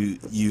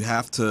 you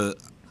have to.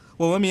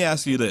 Well, let me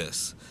ask you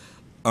this: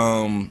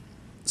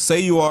 say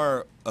you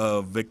are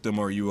a victim,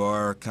 or you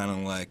are kind of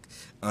like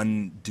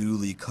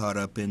unduly caught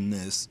up in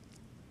this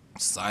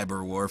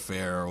cyber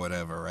warfare or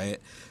whatever, right?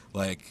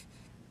 Like,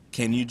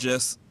 can you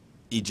just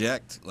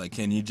eject? Like,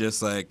 can you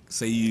just like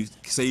say you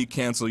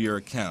cancel your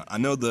account? I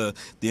know the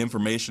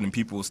information and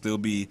people will still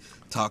be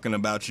talking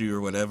about you or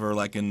whatever,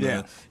 like in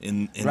the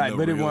right, the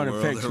but real it won't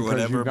world affect or you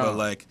whatever.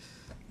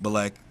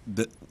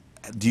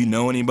 Do you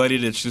know anybody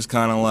that's just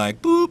kind of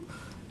like, boop?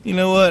 You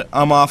know what?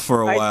 I'm off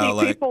for a while.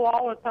 I see people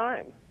all the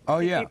time. Oh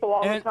yeah, people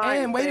all the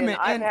time and wait a minute,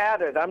 I've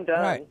had it, I'm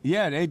done. Right,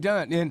 yeah, they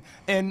done,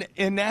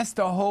 and that's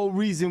the whole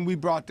reason we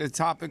brought the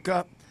topic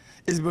up,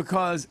 is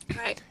because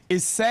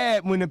it's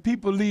sad when the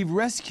people leave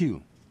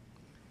rescue.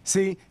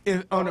 See,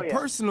 on a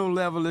personal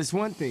level, it's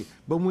one thing,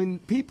 but when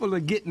people are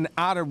getting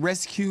out of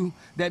rescue,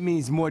 that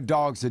means more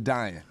dogs are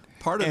dying.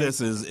 Part of this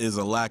is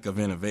a lack of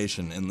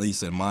innovation, at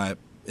least in my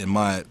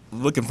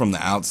looking from the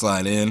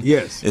outside in.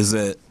 Yes, is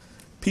that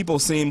people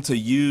seem to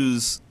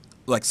use.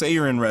 Like, say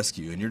you're in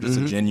rescue and you're just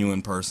a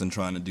genuine person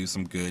trying to do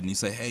some good, and you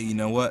say, hey, you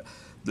know what?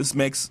 This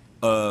makes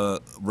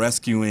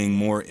rescuing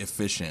more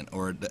efficient,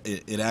 or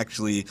it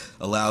actually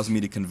allows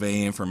me to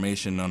convey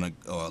information on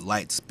a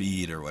light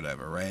speed or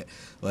whatever, right?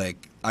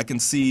 Like, I can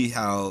see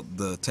how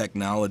the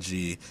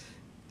technology,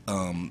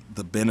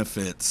 the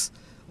benefits,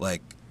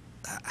 like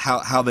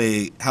how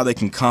they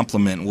can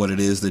complement what it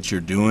is that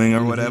you're doing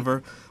or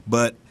whatever,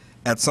 but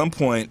at some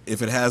point,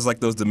 if it has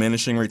like those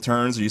diminishing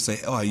returns, or you say,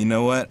 oh, you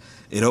know what?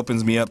 It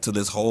opens me up to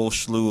this whole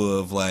slew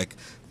of like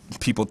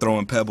people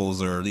throwing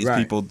pebbles or these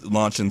people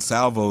launching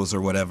salvos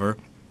or whatever.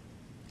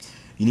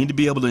 you need to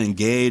be able to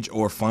engage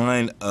or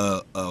find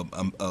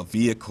a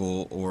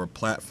vehicle or a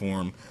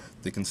platform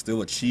that can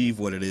still achieve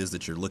what it is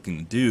that you're looking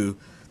to do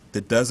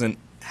that doesn't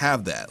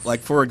have that. Like,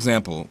 for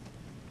example,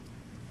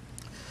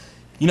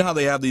 you know how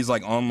they have these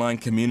like online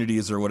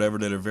communities or whatever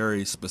that are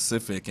very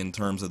specific in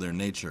terms of their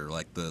nature,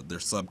 like their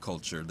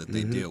subculture that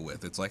they deal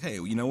with. It's like, hey,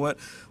 you know what?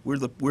 We're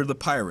the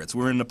pirates.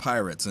 We're into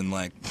pirates and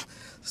like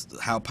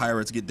how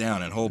pirates get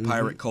down and whole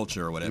pirate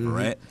culture or whatever,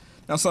 right?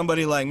 Now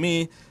somebody like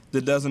me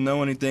that doesn't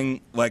know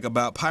anything like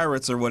about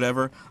pirates or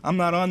whatever, I'm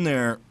not on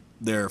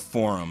their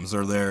forums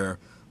or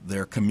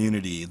their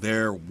community,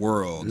 their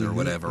world or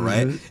whatever,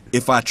 right?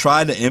 If I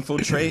try to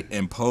infiltrate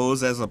and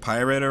pose as a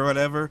pirate or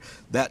whatever,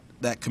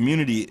 that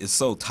community is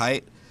so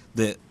tight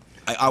that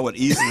I would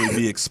easily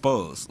be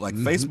exposed. Like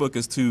Facebook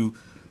is too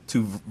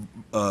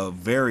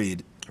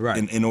varied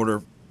in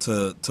order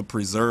to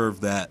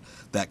preserve that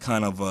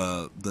kind of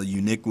the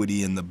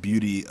uniquity and the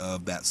beauty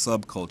of that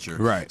subculture.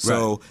 Right.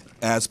 So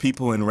as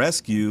people in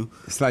rescue,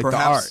 it's like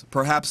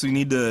perhaps we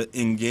need to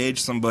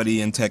engage somebody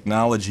in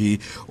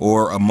technology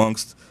or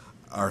amongst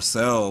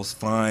ourselves,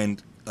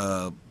 find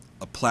a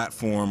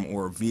platform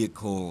or a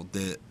vehicle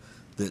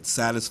that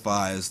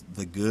satisfies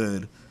the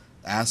good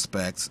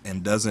aspects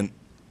and doesn't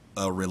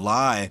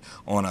rely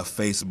on a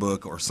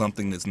Facebook or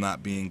something that's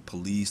not being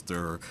policed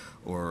or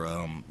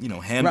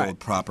handled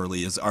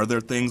properly. Are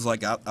there things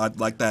like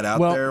that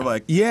out there?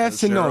 Like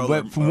yes and no,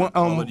 but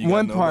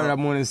one part I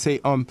want to say,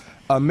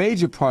 a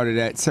major part of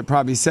that,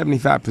 probably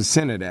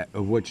 75% of that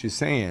of what you're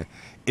saying,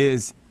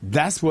 is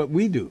that's what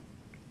we do.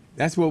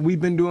 That's what we've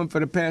been doing for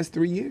the past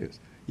 3 years.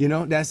 You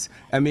know, that's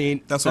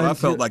what I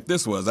felt like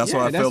this was. That's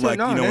what I felt like,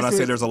 when I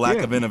say there's a lack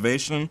of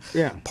innovation,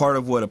 part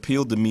of what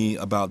appealed to me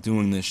about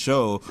doing this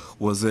show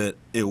was that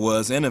it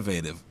was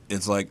innovative.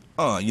 It's like,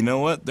 oh, you know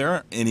what? There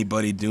aren't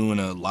anybody doing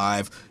a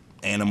live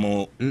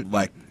animal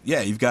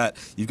you've got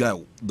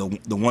the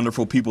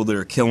wonderful people that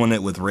are killing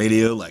it with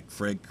radio, like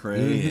Fred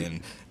Cray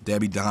and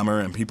Debbie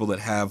Dahmer and people that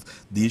have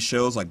these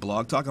shows like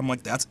Blog Talk. I'm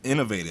like, that's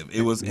innovative.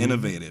 It was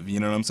innovative. You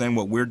know what I'm saying?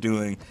 What we're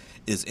doing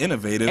is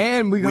innovative,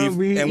 and we're gonna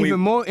be even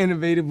more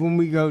innovative when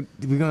we're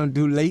gonna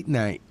do late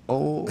night.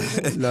 Oh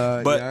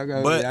Lord,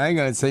 I ain't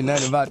gonna say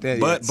nothing about that.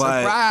 But yet.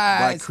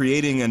 by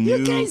creating a new,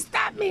 you can't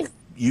stop me.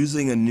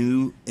 Using a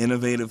new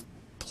innovative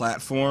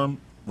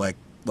platform like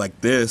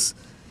this,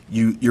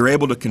 you're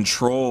able to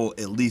control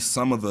at least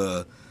some of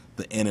the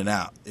in and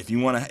out.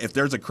 If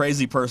there's a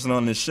crazy person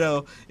on this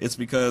show, it's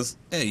because,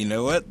 hey, you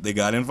know what? They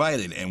got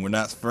invited, and we're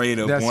not afraid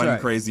of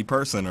crazy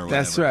person or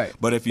whatever. That's right.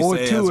 But if you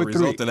say as a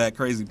result of that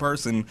crazy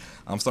person,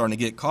 I'm starting to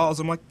get calls,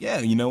 I'm like, yeah,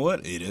 you know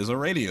what? It is a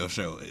radio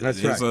show.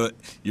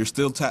 You're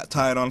still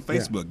tied on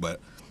Facebook, but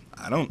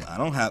I don't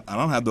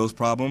have those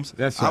problems.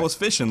 That's right. I was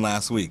fishing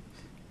last week.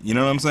 You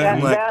know what I'm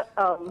saying?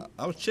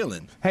 I was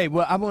chilling. Hey,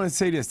 well, I want to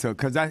say this though,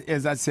 because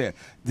as I said,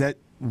 that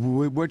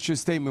what your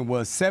statement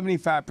was,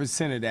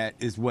 75% of that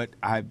is what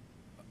I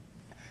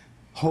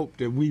hope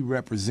that we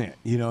represent,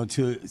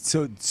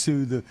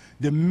 to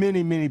the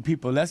many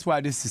people. That's why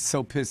this is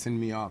so pissing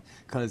me off,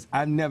 because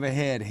I've never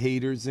had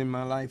haters in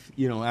my life.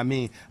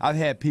 I've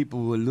had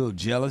people with little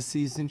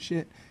jealousies and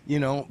shit,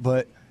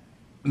 but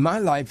my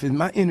life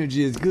my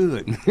energy is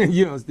good.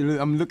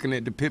 I'm looking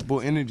at the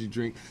Pitbull energy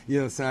drink.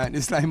 It's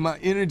like my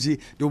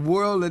energy, the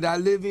world that I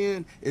live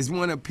in is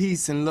one of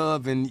peace and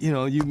love. And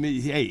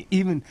hey,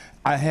 even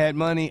I had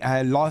money, I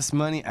had lost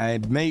money, I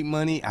had made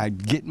money, I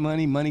get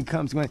money, money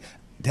comes, money.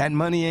 That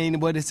money ain't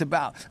what it's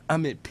about.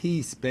 I'm at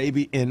peace,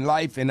 baby, in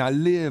life, and I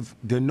live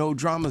the no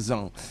drama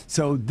zone.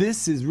 So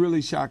this is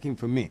really shocking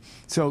for me.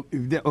 So,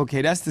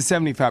 okay, that's the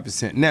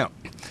 75%. Now,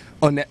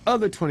 on the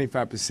other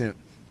 25%,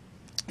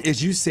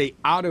 as you say,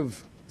 out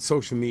of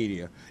social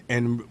media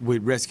and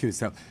with rescue and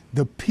stuff,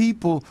 the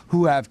people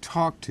who I've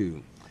talked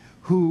to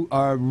who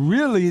are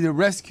really the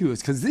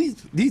rescuers, because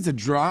these are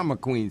drama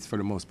queens for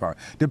the most part.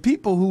 The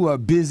people who are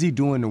busy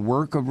doing the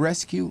work of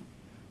rescue,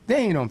 they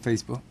ain't on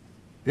Facebook.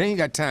 They ain't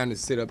got time to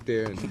sit up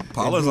there and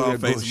Paula's and do on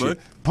that Facebook. Bullshit.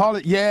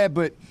 Paula, yeah,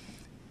 but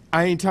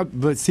I ain't talking.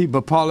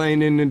 But Paula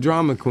ain't in the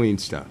drama queen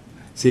stuff.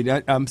 See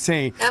that I'm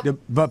saying,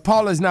 but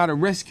Paula's not a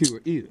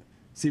rescuer either.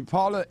 See,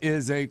 Paula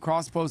is a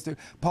cross-poster.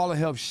 Paula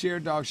helps share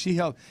dogs.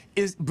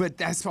 But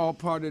that's all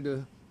part of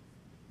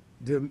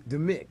the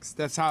mix.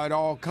 That's how it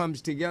all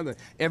comes together.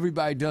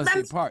 Everybody does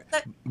their part.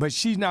 But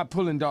she's not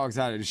pulling dogs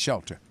out of the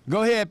shelter.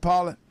 Go ahead,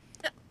 Paula.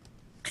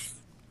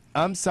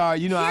 I'm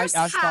sorry. I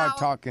start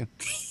talking.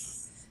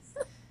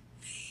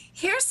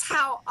 Here's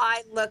how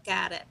I look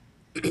at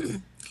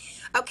it.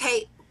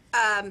 Okay,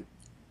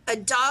 a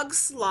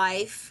dog's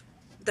life,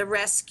 the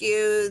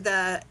rescue,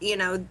 the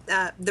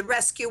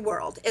rescue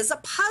world is a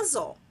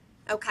puzzle,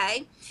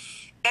 okay?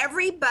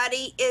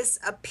 Everybody is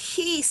a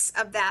piece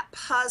of that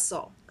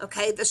puzzle,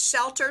 okay? The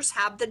shelters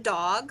have the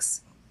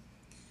dogs.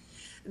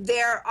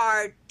 There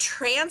are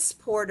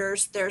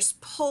transporters, there's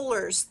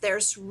pullers,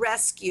 there's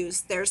rescues,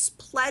 there's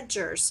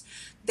pledgers,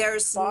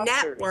 there's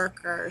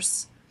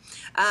networkers.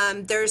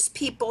 There's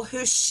people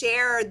who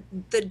share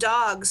the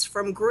dogs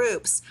from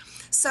groups.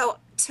 So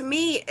to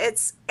me,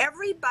 it's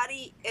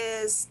everybody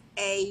is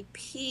a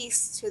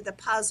piece to the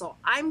puzzle.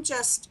 I'm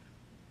just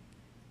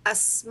a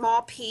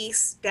small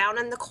piece down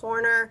in the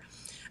corner.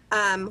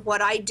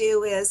 What I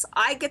do is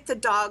I get the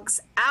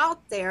dogs out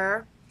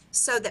there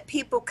so that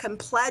people can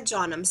pledge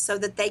on them, so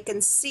that they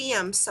can see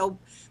them, so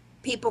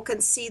people can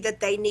see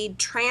that they need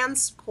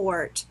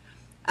transport.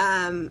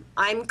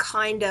 I'm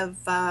kind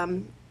of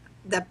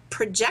the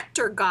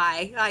projector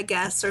guy, I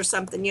guess, or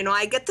something. You know,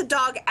 I get the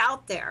dog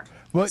out there.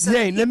 Well, so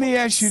Jay, let me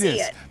ask you see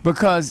this, it.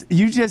 because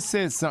you just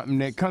said something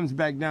that comes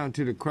back down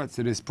to the crux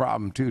of this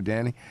problem too,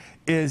 Danny,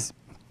 is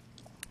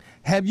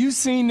have you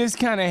seen this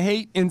kind of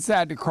hate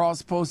inside the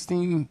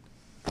cross-posting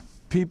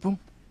people?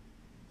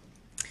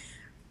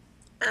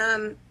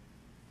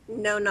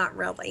 No, not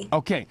really.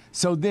 Okay,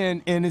 so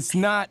then, and it's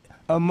not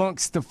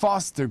amongst the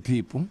foster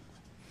people,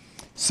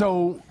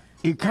 so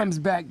it comes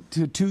back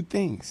to two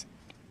things.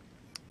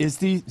 It's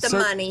the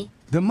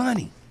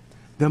money,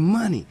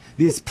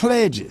 these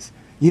pledges.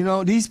 You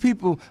know, these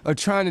people are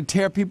trying to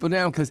tear people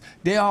down because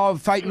they're all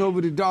fighting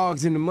over the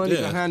dogs and the money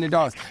behind the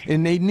dogs.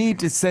 And they need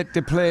to set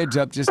the pledge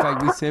up, just like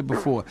we said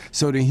before,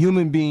 so the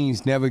human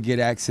beings never get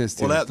access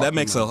to that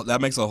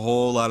makes a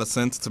whole lot of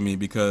sense to me,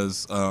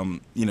 because,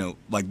 you know,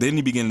 like, then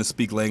you begin to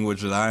speak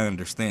language that I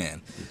understand.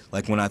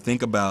 Like, when I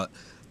think about,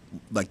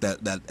 like,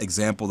 that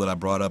example that I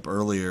brought up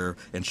earlier,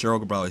 and Cheryl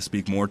could probably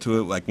speak more to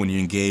it, like when you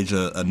engage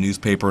a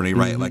newspaper and they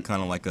write like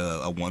kind of like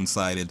a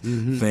one-sided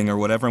thing or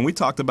whatever, and we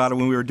talked about it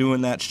when we were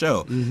doing that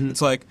show.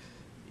 It's like,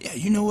 yeah,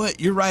 you know what?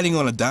 You're writing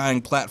on a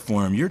dying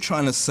platform. You're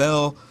trying to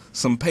sell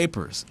some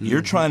papers.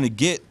 You're trying to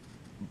get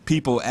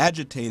people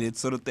agitated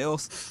so that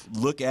they'll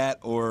look at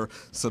or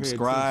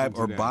subscribe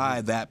or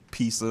buy that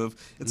piece of,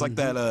 it's like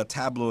that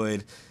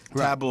tabloid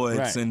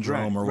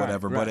syndrome or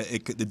whatever, but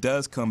it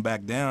does come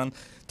back down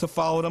to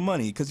follow the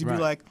money, because you'd be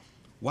like,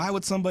 why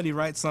would somebody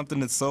write something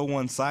that's so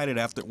one-sided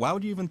after? Why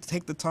would you even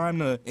take the time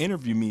to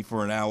interview me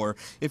for an hour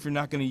if you're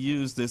not going to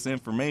use this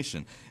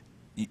information?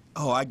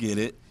 Oh, I get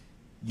it.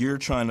 You're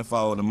trying to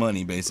follow the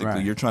money,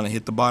 basically. You're trying to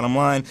hit the bottom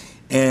line,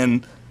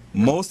 and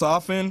most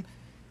often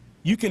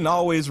you can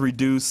always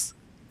reduce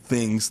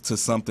things to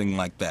something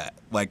like that.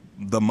 Like,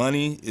 the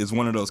money is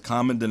one of those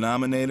common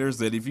denominators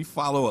that if you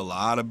follow a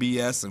lot of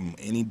BS and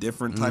any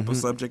different type of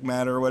subject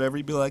matter or whatever,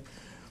 you'd be like,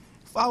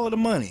 follow the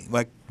money.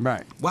 Like,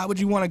 why would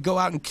you want to go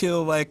out and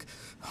kill like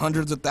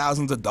hundreds of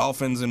thousands of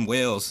dolphins and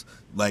whales?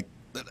 Like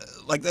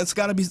that's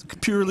got to be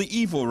purely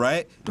evil,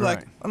 right?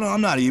 Like, oh no, I'm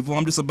not evil.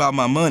 I'm just about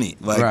my money.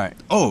 Like,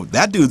 oh,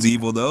 that dude's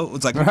evil though.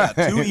 It's like we got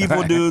 2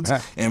 evil dudes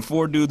and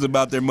 4 dudes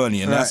about their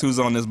money, and that's who's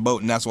on this boat,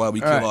 and that's why we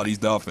kill all these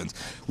dolphins.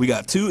 We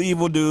got 2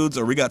 evil dudes,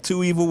 or we got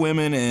 2 evil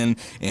women, and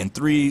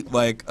 3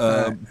 like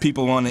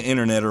people on the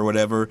internet or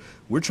whatever.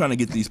 We're trying to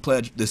get this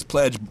pledge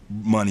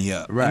money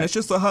up, and it's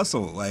just a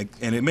hustle. Like,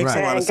 and it makes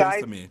a lot of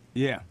sense to me.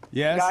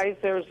 Guys,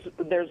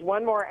 there's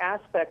one more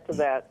aspect to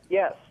that.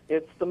 Yes,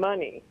 it's the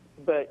money.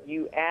 But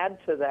you add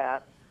to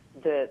that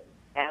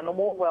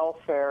animal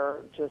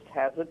welfare just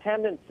has a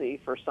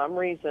tendency, for some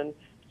reason,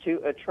 to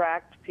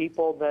attract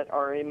people that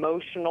are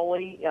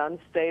emotionally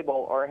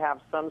unstable or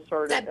have some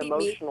sort of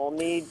emotional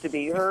need to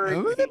be heard,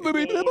 to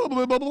be seen,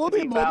 to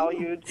be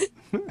valued.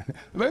 You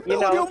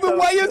know, so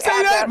why you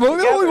say that?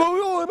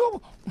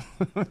 Together.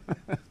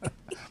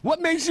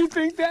 What makes you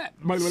think that?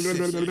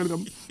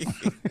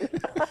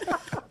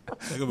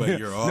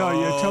 You're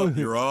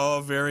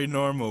all very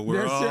normal.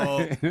 We're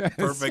all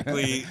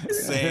perfectly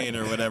sane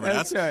or whatever.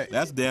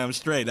 That's damn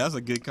straight. That's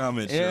a good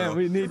comment, Cheryl. Yeah,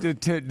 we need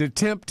the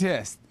temp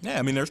test. Yeah,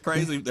 I mean, there's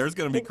going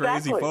to be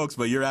crazy folks,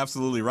 but you're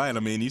absolutely right. I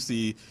mean,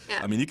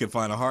 I mean, you can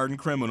find a hardened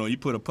criminal. You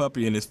put a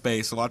puppy in his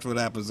face, watch what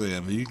happens to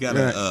him. You got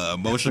an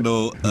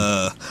emotional,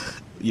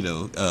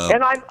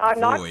 and I'm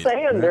not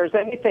saying there's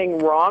anything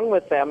wrong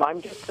with them.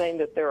 I'm just saying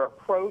that their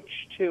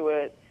approach to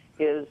it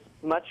is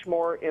much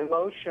more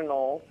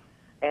emotional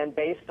and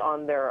based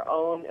on their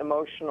own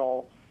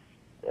emotional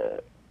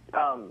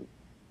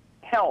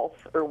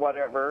health or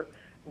whatever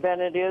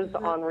than it is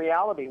on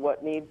reality,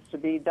 what needs to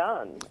be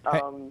done.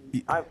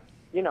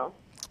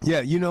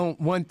 Yeah, you know,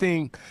 one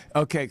thing,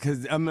 okay,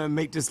 because I'm going to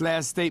make this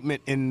last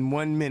statement in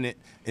 1 minute,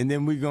 and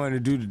then we're going to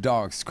do the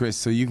dogs, Chris,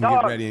 so you can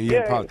get ready.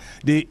 And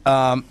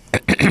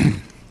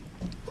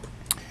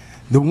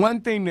the one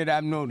thing that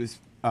I've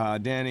noticed,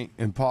 Danny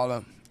and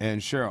Paula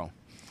and Cheryl,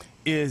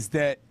 is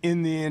that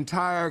in the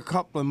entire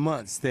couple of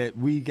months that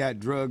we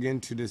got drugged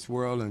into this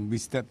world and we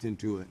stepped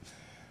into it,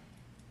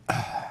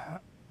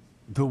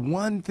 the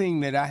one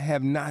thing that I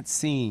have not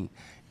seen,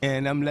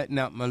 and I'm letting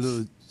out my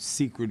little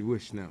secret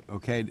wish now,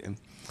 okay,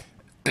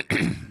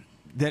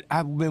 that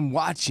I've been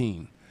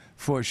watching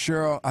for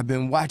Cheryl, I've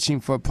been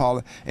watching for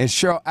Paula, and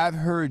Cheryl, I've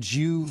heard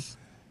you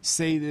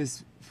say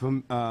this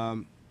from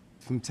time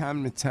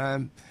to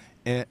time,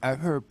 and I've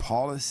heard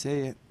Paula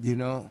say it, you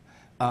know,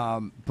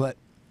 but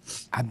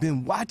I've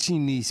been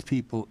watching these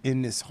people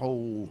in this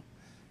whole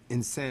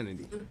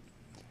insanity.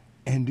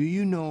 And do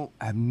you know,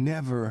 I've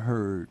never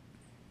heard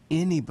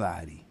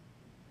anybody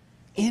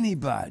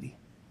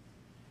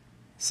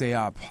say,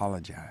 I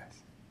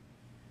apologize.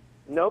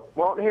 Nope,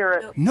 won't hear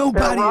it.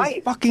 Nobody right.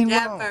 is fucking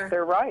wrong.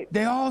 They're right.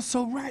 They're all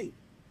so right.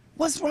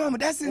 What's wrong with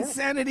that's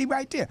insanity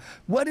right there?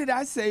 What did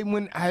I say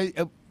when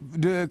a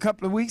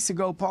couple of weeks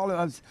ago, Paula?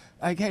 I was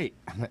like, hey,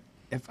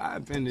 if I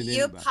offended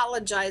You anybody,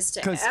 apologized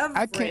to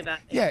I can't.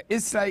 everybody. Yeah,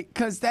 it's like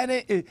because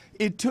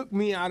it took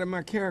me out of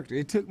my character.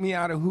 It took me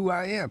out of who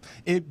I am.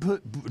 It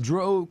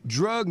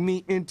drug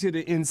me into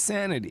the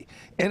insanity.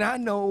 And I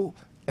know,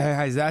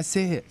 as I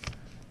said,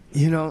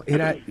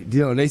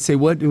 they say,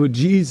 what would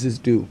Jesus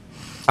do?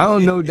 I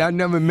don't know. I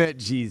never met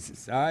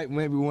Jesus. All right,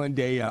 maybe one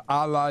day,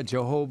 Allah,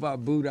 Jehovah,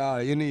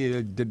 Buddha, any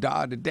of the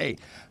God today.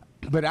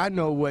 But I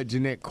know what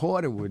Jeanette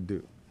Carter would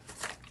do.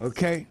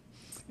 Okay,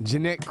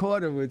 Jeanette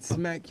Carter would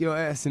smack your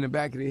ass in the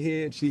back of the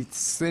head. She'd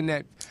send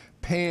that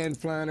pan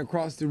flying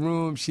across the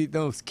room.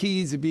 Those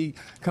keys would be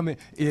coming.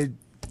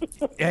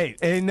 Hey,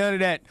 ain't none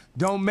of that.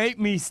 Don't make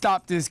me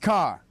stop this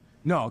car.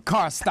 No,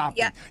 car stopping.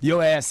 Yeah.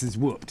 Your ass is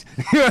whooped.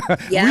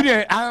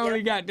 Yeah. I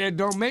only got that.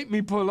 Don't make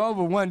me pull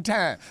over one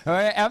time. All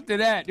right? After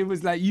that, it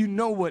was like you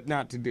know what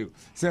not to do.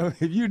 So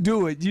if you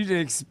do it, you just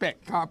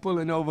expect car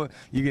pulling over.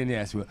 You get an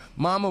ass whooped.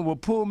 Mama will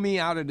pull me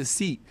out of the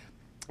seat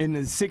in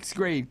the 6th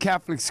grade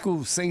Catholic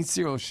school, St.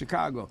 Cyril,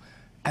 Chicago.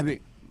 I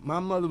mean,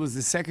 my mother was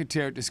the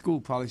secretary at the school,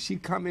 Polly.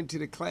 She'd come into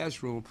the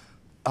classroom.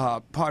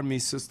 Pardon me,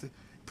 sister.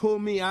 Pull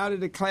me out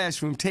of the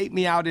classroom, take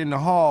me out in the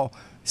hall,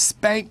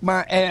 spank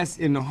my ass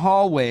in the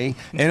hallway,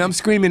 and I'm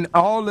screaming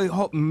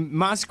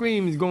my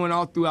scream is going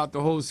all throughout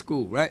the whole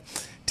school, right?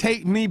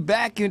 Take me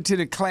back into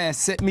the class,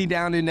 set me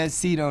down in that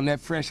seat on that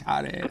fresh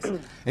hot ass,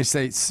 and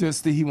say,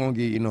 sister, he won't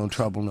get you no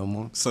trouble no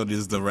more. So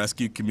does the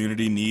rescue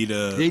community need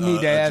a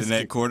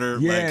Jeanette Carter?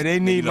 Yeah, like, they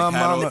need my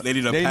mama. They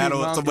need a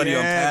paddle, somebody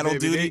on paddle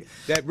duty.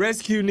 That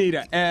rescue need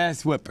an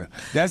ass whipper.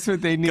 That's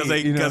what they need. Because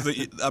they're just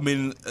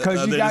you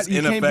can't be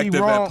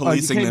ineffective wrong, at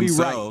policing or you can't be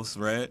themselves,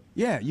 right?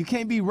 Yeah, you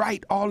can't be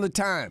right all the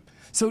time.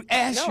 So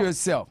ask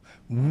yourself,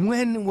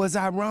 when was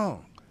I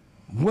wrong?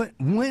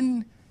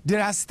 When did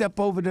I step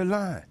over the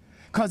line?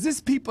 Cause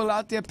there's people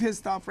out there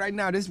pissed off right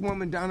now. This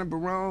woman Donna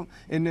Barone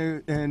and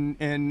the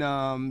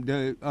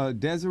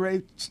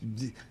Desiree,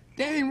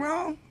 they ain't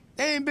wrong.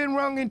 They ain't been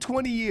wrong in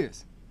 20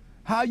 years.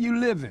 How you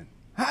living?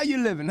 How you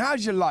living?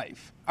 How's your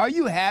life? Are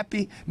you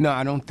happy? No,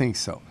 I don't think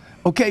so.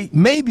 Okay,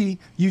 maybe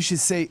you should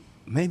say,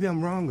 maybe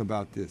I'm wrong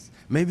about this.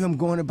 Maybe I'm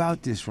going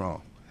about this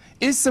wrong.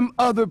 It's some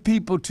other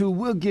people too.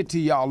 We'll get to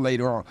y'all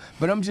later on.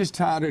 But I'm just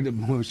tired of the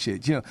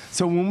bullshit.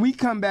 So when we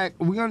come back,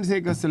 we're gonna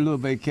take us a little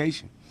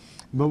vacation.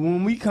 But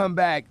when we come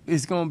back,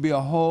 it's going to be a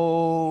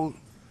whole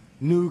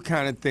new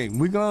kind of thing.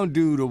 We're going to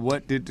do the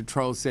what did the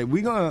troll say.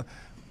 We're going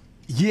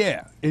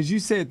to, as you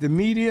said, the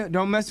media,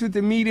 don't mess with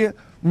the media.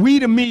 We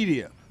the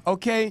media,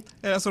 okay? Yeah,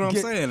 that's what I'm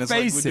saying. It's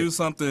like we do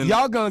something.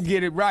 Y'all going to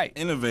get it right.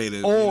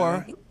 Innovative.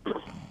 Or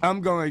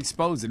I'm going to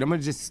expose it. I'm going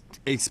to just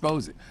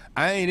expose it.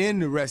 I ain't in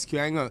the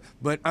rescue,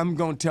 but I'm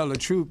going to tell the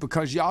truth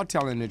because y'all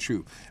telling the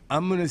truth.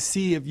 I'm going to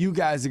see if you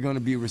guys are going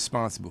to be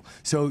responsible.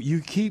 So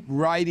you keep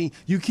writing,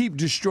 you keep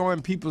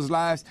destroying people's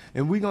lives,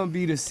 and we're going to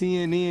be the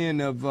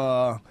CNN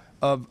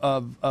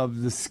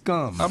of the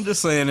scum. I'm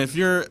just saying,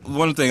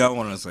 one thing I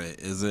want to say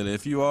is that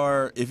if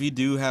you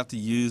do have to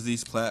use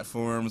these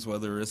platforms,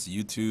 whether it's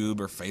YouTube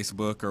or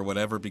Facebook or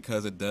whatever,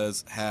 because it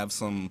does have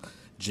some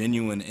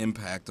genuine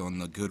impact on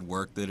the good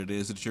work that it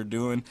is that you're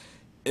doing,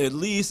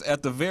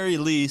 at the very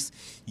least,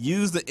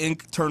 use the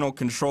internal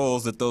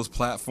controls that those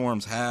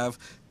platforms have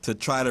to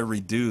try to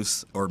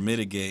reduce or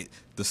mitigate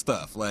the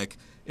stuff. Like,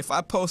 if I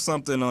post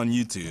something on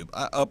YouTube,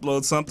 I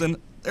upload something,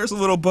 there's a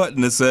little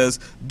button that says,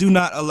 do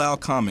not allow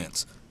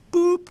comments.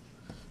 Boop.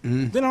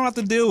 They don't have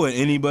to deal with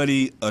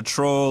anybody, a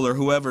troll or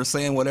whoever,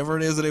 saying whatever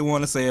it is that they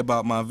want to say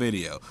about my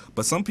video.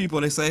 But some people,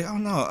 they say, oh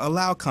no,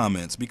 allow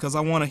comments because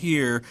I want to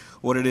hear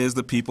what it is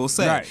that people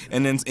say. Right.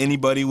 And then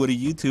anybody with a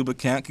YouTube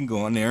account can go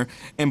on there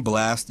and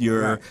blast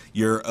your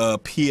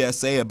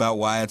PSA about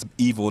why it's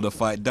evil to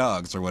fight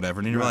dogs or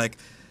whatever. And you're like,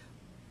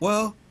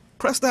 well,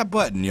 press that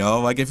button,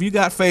 yo. Like, if you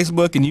got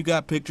Facebook and you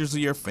got pictures of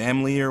your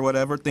family or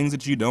whatever, things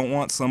that you don't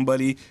want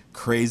somebody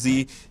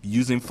crazy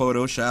using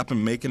Photoshop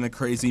and making a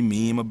crazy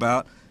meme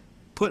about,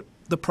 put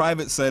the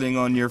private setting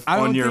on your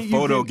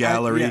photo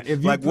gallery.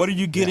 What are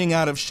you getting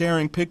out of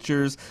sharing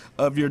pictures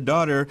of your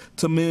daughter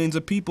to millions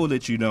of people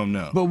that you don't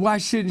know? But why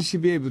shouldn't she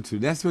be able to?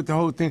 That's what the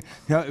whole thing.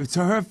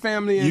 To her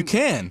family, you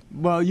can.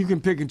 Well, you can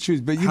pick and choose.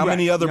 But how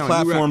many other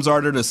platforms are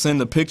there to send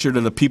a picture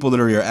to the people that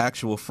are your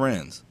actual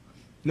friends?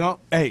 No,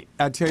 hey,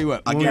 I tell you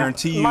what. I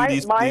guarantee you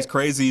these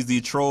crazies,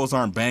 these trolls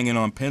aren't banging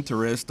on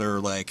Pinterest or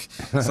like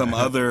some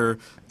other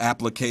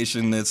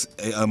application that's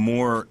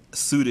more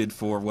suited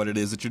for what it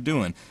is that you're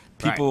doing.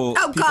 People,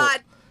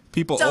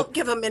 people don't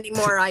give them any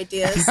more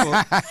ideas.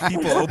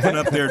 People open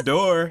up their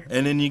door,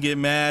 and then you get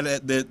mad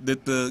at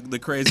that the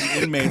crazy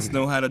inmates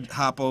know how to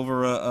hop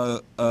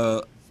over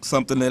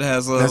something that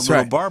has a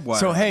little barbed wire.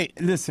 So hey,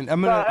 listen, I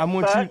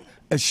want you.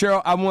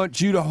 Cheryl, I want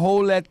you to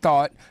hold that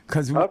thought,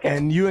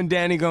 and you and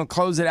Danny gonna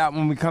close it out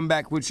when we come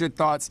back with your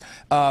thoughts.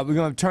 We're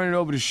gonna turn it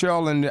over to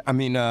Cheryl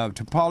and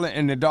to Paula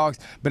and the dogs.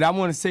 But I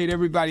want to say to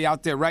everybody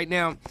out there right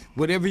now,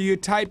 whatever you're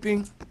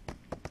typing,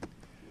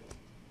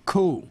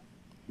 cool.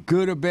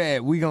 good or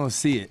bad, we gonna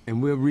see it,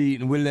 and we'll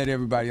read, and we'll let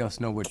everybody else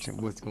know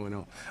what's going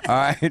on. All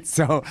right,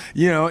 so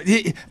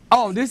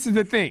this is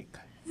the thing.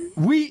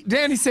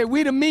 Danny said,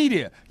 we the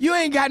media. You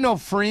ain't got no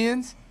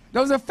friends.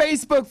 Those are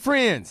Facebook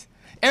friends.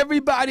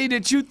 Everybody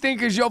that you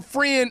think is your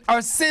friend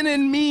are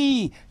sending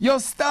me your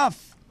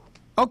stuff.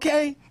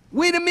 Okay?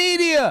 We the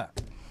media.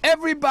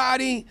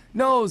 Everybody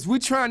knows we're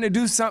trying to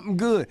do something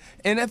good.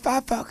 And if I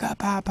fuck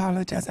up, I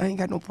apologize. I ain't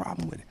got no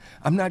problem with it.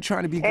 I'm not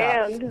trying to be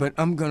God, but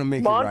I'm going to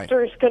make it right.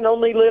 Monsters can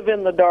only live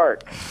in the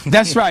dark.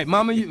 That's right,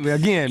 Mama.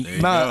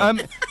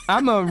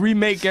 I'm going to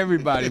remake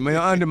everybody, man,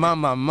 under my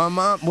mom. My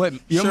mom, what?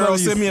 Cheryl,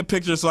 send me a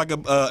picture so I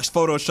can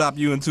Photoshop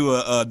you into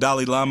a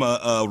Dalai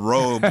Lama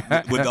robe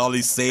with all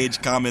these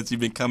sage comments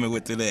you've been coming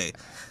with today.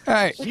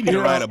 Hey, you need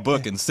to write a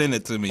book and send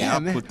it to me.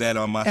 I'll put that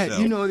on my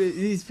shelf. You know,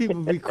 these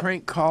people be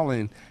crank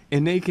calling,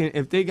 and they can,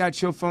 if they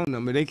got your phone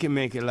number, they can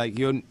make it like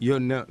your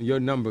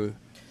number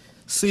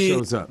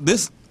shows up.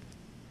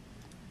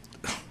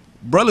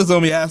 Brothers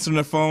don't be answering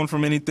their phone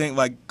from anything.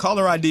 Like,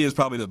 caller ID is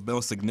probably the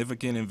most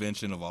significant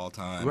invention of all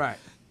time. Right.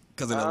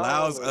 Because it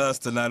allows us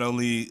to not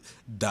only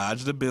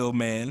dodge the bill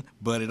man,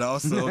 but it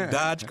also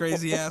dodge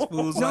crazy ass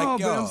fools like y'all.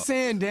 No, but I'm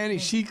saying, Danny,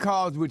 she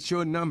calls with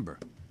your number.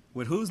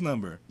 With whose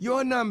number?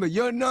 Your number.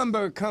 Your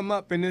number come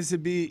up, and this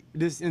would be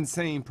this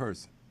insane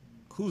person.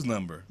 Whose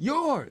number?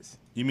 Yours.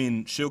 You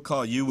mean she'll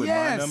call you with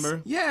my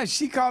number? Yeah,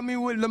 she called me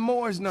with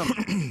Lamore's number.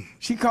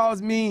 She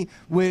calls me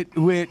with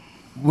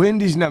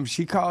Wendy's number.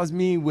 She calls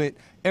me with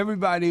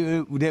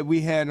everybody that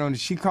we had on.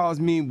 She calls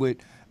me with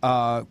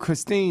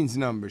Christine's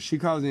number. She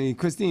calls me.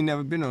 Christine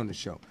never been on the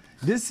show.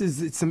 This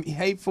is some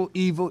hateful,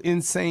 evil,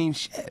 insane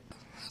shit.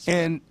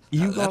 And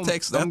I'm gonna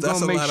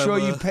make sure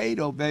you pay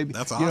though, baby.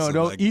 That's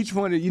awesome. Each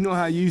one. You know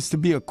how you used to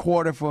be a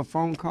quarter for a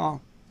phone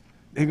call?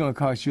 They're gonna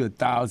cost you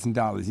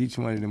 $1,000 each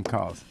one of them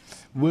calls.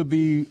 We'll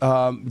be.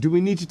 Do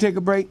we need to take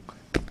a break?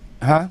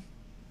 Huh?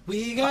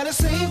 We gotta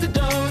save the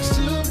dogs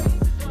too.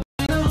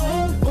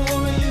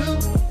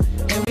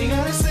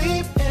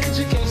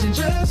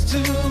 Just to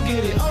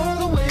get it all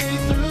the way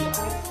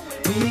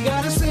through. We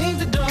gotta save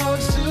the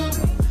dogs too.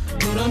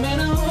 Put them in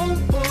a home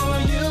for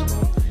you.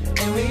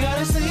 And we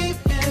gotta save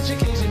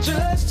education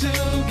just to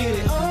get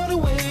it all the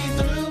way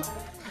through.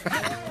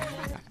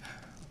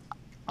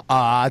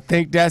 I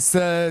think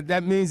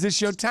that means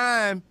it's your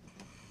time.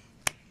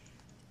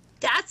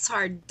 That's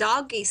our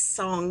doggy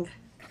song.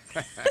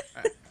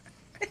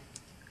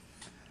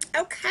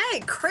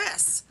 Okay,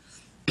 Chris.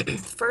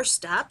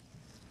 First up,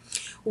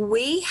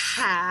 we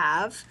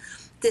have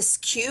this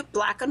cute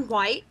black and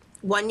white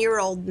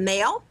 1-year-old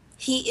male.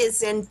 He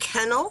is in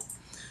kennel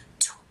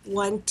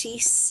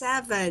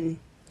 27.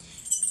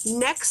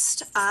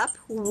 Next up,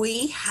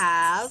 we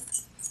have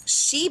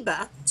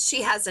Sheba.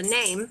 She has a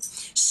name.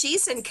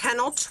 She's in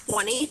kennel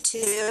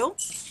 22.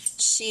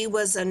 She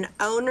was an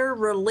owner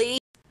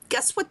release.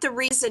 Guess what the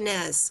reason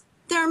is?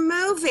 They're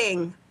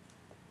moving.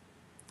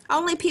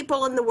 Only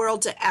people in the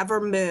world to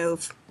ever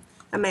move.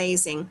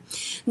 Amazing.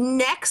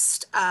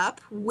 Next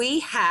up, we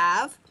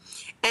have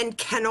and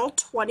kennel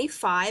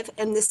 25,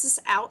 and this is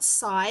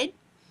outside.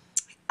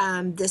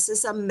 This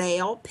is a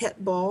male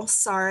pit bull.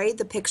 Sorry,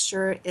 the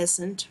picture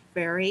isn't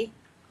very,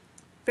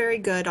 very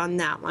good on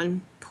that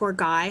one. Poor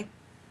guy.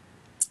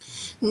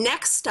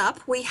 Next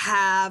up, we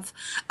have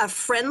a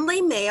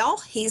friendly male.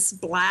 He's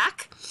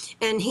black,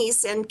 and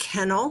he's in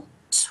kennel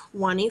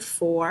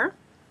 24.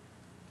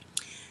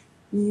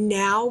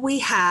 Now we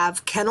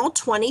have kennel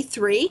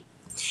 23.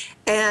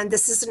 And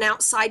this is an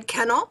outside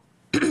kennel,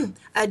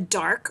 a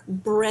dark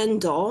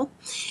brindle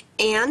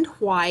and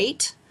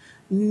white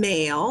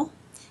male,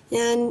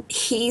 and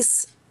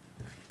he's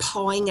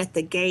pawing at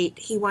the gate.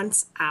 He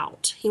wants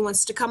out. He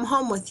wants to come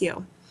home with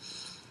you.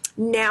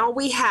 Now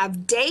we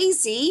have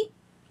Daisy.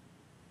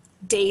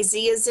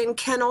 Daisy is in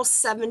kennel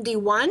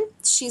 71.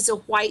 She's a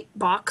white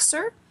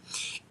boxer,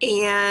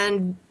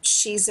 and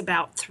she's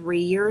about 3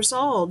 years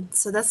old.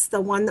 So that's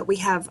the one that we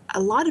have a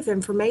lot of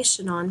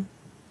information on.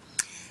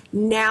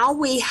 Now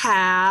we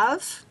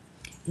have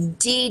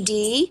Dee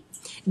Dee.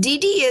 Dee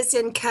Dee is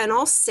in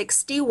kennel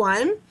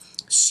 61.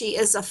 She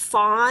is a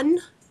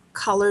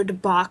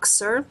fawn-colored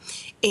boxer,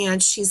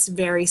 and she's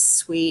very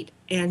sweet,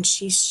 and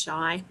she's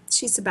shy.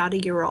 She's about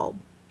 1 year old.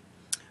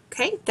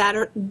 Okay,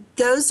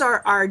 those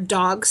are our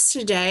dogs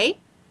today,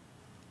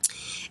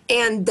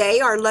 and they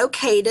are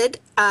located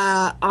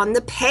on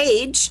the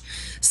page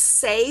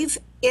Save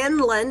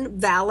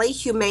Inland Valley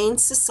Humane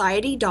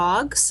Society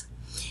Dogs.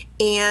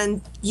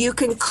 And you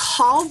can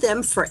call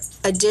them for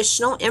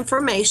additional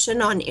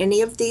information on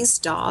any of these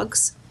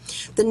dogs.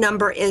 The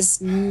number is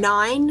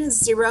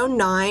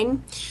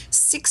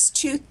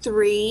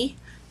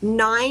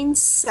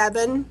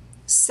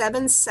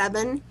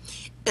 909-623-9777,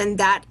 and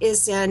that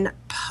is in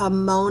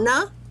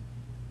Pomona,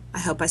 I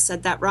hope I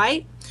said that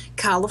right,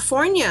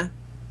 California.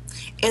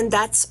 And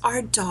that's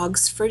our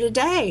dogs for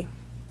today.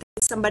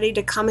 Somebody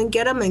to come and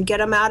get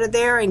them out of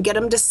there and get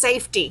them to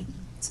safety,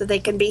 so they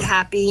can be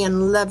happy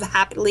and live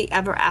happily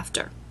ever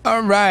after.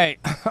 All right.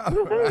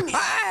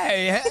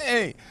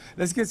 Hey.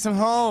 Let's get some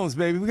homes,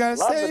 baby. We gotta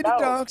Love save the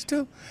dogs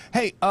too.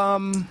 Hey,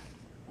 Can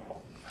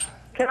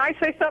I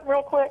say something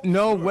real quick?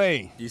 no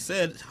way. You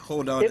said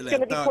hold on It's to gonna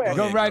that be thought. quick.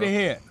 Go right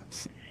ahead.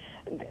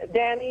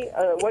 Danny,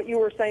 what you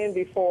were saying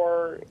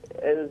before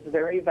is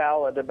very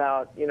valid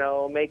about,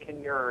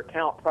 making your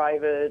account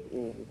private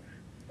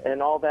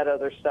and all that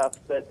other stuff.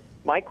 But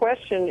my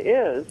question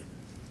is,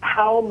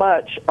 how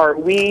much are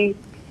we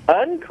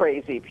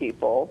uncrazy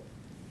people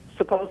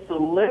supposed to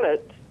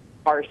limit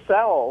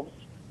ourselves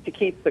to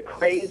keep the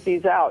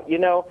crazies out?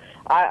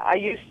 I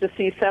used to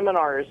see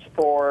seminars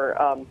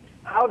for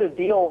how to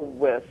deal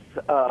with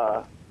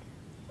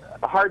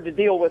hard to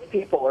deal with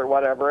people or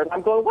whatever, and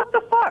I'm going, what the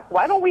fuck?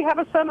 Why don't we have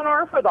a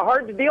seminar for the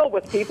hard to deal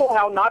with people,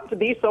 how not to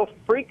be so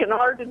freaking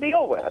hard to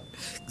deal with?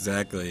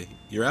 Exactly.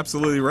 You're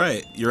absolutely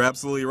right. You're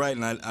absolutely right,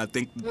 and I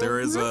think there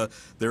is a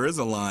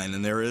line,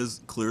 and there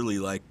is clearly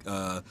like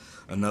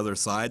another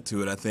side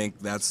to it. I think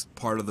that's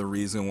part of the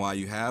reason why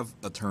you have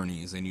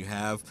attorneys and you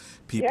have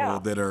people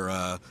that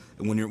are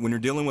when you're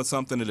dealing with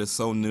something that is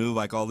so new,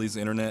 like all these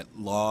internet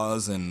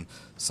laws and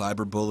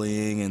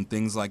cyberbullying and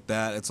things like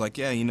that. It's like,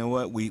 yeah, you know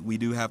what? We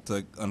do have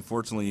to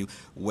unfortunately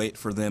wait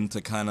for them to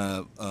kind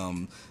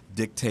of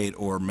dictate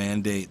or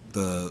mandate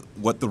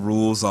what the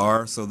rules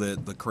are, so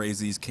that the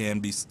crazies can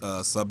be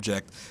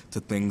subject to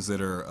things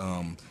that are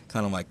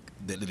kind of like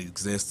that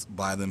exist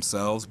by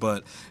themselves.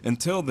 But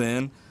until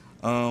then,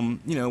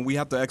 we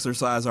have to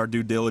exercise our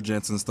due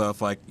diligence and stuff.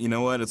 Like, you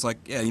know what? It's like,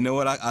 yeah, you know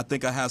what? I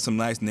think I have some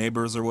nice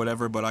neighbors or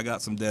whatever, but I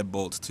got some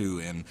deadbolts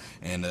too,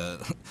 and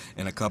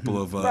a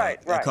couple of a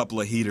couple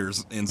of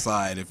heaters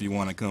inside. If you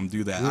want to come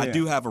do that, I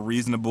do have a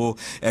reasonable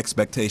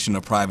expectation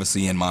of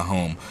privacy in my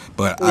home,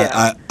 but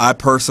I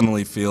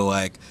personally feel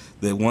like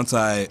that once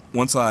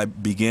I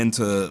begin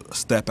to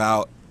step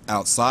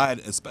outside,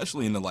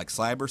 especially into like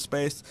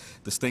cyberspace,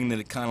 this thing that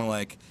it kind of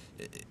like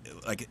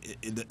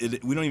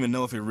we don't even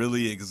know if it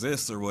really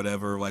exists or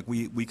whatever. Like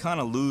we kind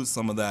of lose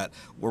some of that.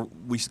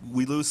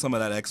 We lose some of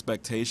that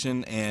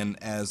expectation,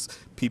 and as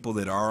people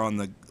that are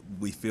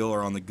we feel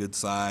are on the good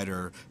side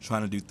or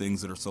trying to do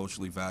things that are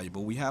socially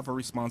valuable, we have a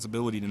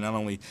responsibility to not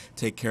only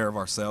take care of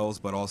ourselves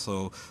but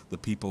also the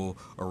people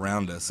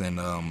around us.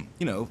 And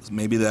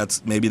maybe that's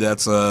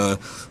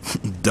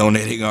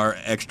donating our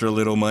extra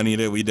little money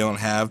that we don't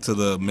have to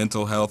the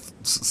mental health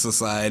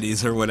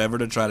societies or whatever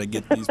to try to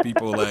get these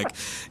people like,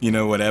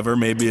 whatever.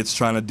 Maybe it's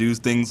trying to do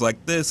things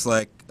like this,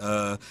 like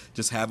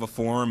just have a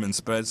forum and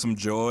spread some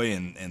joy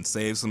and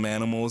save some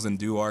animals and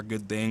do our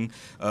good thing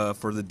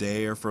for the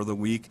day or for the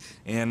week.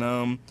 And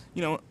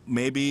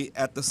maybe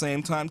at the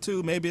same time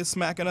too, maybe it's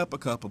smacking up a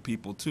couple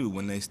people too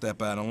when they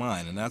step out of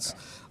line. And that's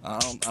I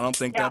don't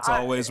think that's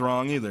always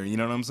wrong either. You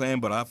know what I'm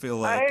saying? But I feel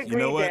like, I agree, you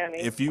know what? Danny.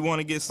 If you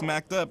want to get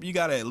smacked up, you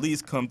got to at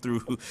least come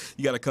through.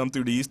 You got to come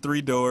through these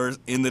 3 doors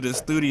into the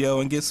studio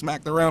and get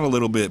smacked around a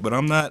little bit. But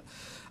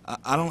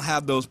I don't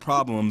have those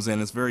problems,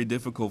 and it's very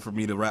difficult for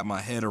me to wrap my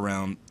head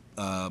around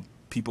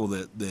people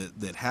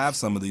that have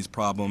some of these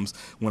problems.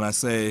 When I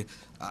say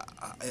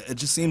it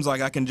just seems like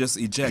I can just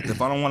eject.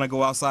 If I don't want to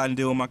go outside and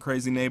deal with my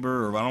crazy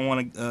neighbor, or if I don't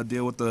want to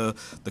deal with the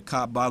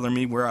cop bothering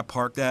me where I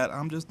parked at, I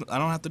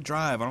don't have to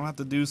drive. I don't have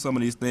to do some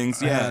of these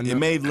things. Yeah, it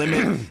may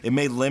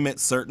limit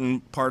certain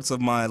parts of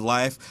my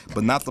life,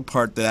 but not the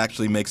part that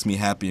actually makes me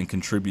happy and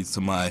contributes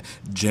to my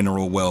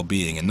general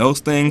well-being. And those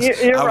things,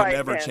 I would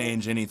never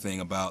change anything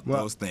about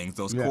those things,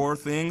 those core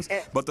things.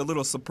 But the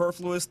little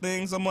superfluous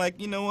things, I'm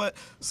like, you know what?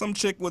 Some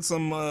chick with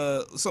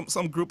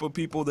some group of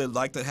people that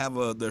like to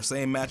have their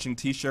same matching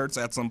T-shirts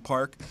at some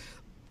park,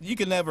 you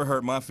can never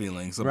hurt my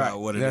feelings about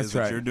what it is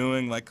that you're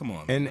doing. Like, come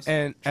on.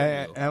 And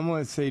I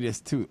want to say this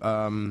too.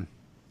 Oh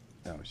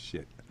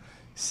shit,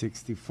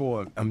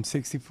 64. I'm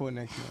 64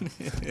 next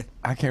month.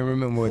 I can't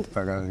remember what the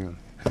fuck I was doing.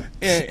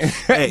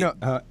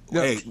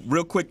 Hey,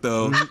 real quick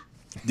though.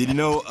 Did you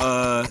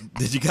know?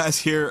 Did you guys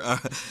hear?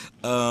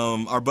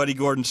 Our buddy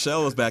Gordon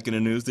Shell is back in the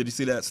news. Did you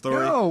see that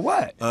story? Oh,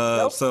 what?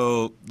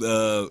 So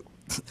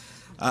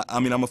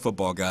I mean, I'm a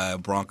football guy, a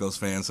Broncos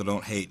fan, so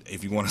don't hate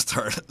if you want to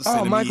start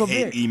sending me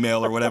hate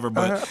email or whatever.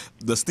 But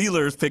the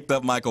Steelers picked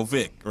up Michael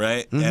Vick,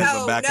 right,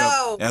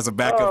 as a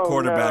backup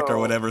quarterback or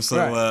whatever. So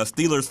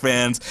Steelers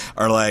fans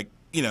are like,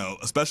 you know,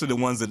 especially the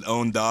ones that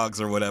own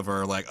dogs or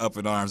whatever, are like up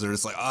in arms. They're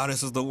just like, oh,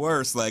 this is the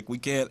worst. Like, we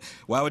can't.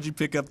 Why would you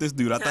pick up this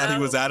dude? I thought he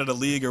was out of the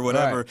league or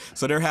whatever. Right.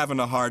 So they're having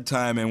a hard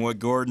time. And what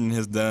Gordon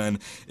has done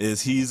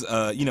is he's,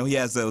 he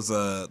has those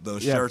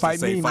shirts that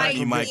say "Fight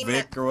Me, Mike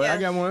Vick" or whatever. I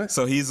got one.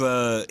 So he's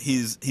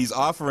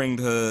offering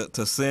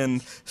to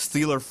send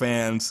Steeler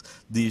fans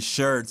these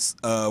shirts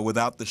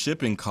without the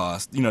shipping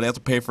cost. You know, they have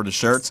to pay for the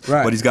shirts,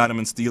 but he's got them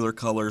in Steeler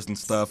colors and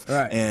stuff,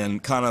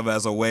 and kind of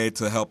as a way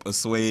to help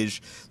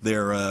assuage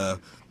their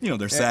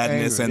their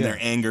sadness and their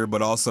anger,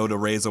 but also to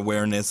raise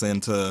awareness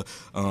and to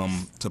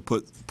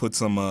put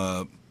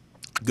some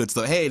Good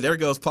stuff. Hey, there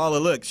goes Paula.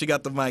 Look, she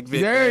got the Mike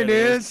Vick. There it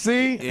is.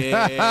 See?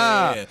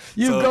 Yeah.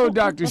 You go,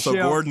 Dr. So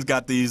Shell. Gordon's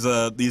got these in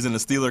the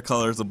Steeler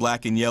colors, the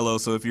black and yellow.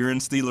 So if you're in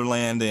Steeler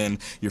land and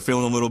you're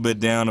feeling a little bit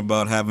down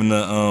about having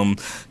to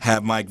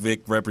have Mike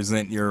Vick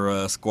represent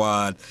your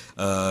squad,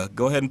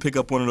 go ahead and pick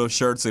up one of those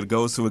shirts. It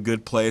goes to a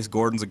good place.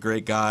 Gordon's a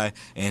great guy,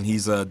 and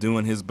he's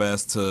doing his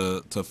best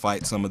to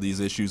fight some of these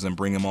issues and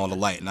bring them all to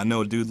light. And I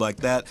know a dude like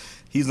that,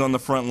 he's on the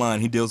front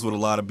line. He deals with a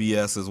lot of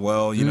BS as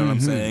well. You know what I'm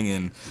saying?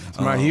 And It's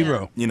my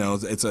hero. You know,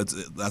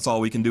 that's all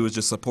we can do is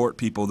just support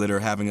people that are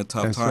having a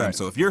tough time. right.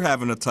 So if you're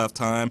having a tough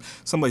time,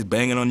 somebody's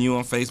banging on you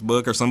on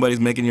Facebook, or somebody's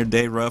making your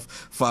day rough,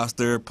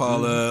 Foster,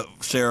 Paula,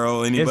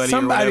 Cheryl, anybody, If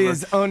somebody or whatever,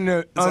 is on the,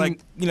 it's like,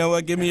 you know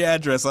what? Give me your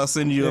address. I'll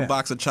send you a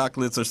box of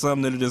chocolates or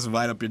something that'll just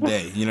light up your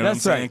day. You know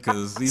That's what I'm right.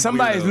 saying? Because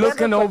somebody's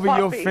looking over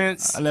your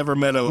fence. I never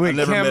met a. with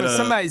cameras.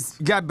 Somebody's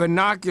got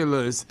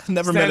binoculars.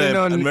 Never met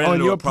standing on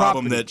your a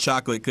problem property. that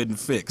chocolate couldn't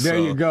fix. There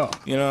So, you go.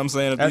 You know what I'm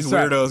saying? If That's these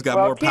right. weirdos got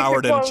Well, more keep power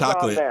your than clothes on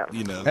chocolate, there.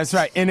 you know. That's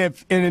right. And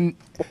if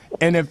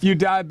you're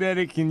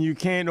diabetic and you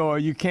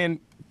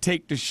can't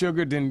take the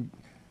sugar, then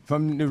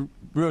from the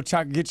real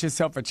chocolate, get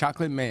yourself a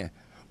chocolate man.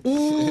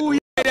 Ooh, yeah.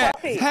 That.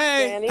 Coffee,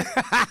 Hey,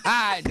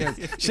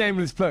 Danny.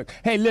 shameless plug.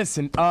 Hey,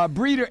 listen,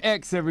 Breeder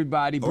X,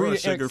 everybody. Or Breeder a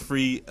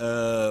sugar-free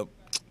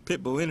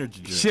Pitbull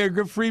energy drink.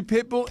 Sugar-free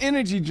Pitbull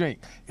energy drink.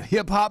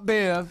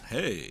 HipHopBev.com.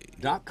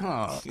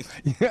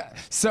 Hey. Yeah.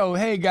 So,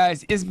 hey,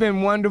 guys, it's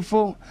been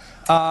wonderful.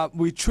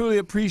 We truly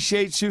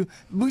appreciate you.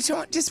 We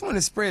just want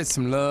to spread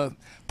some love.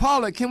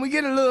 Paula, can we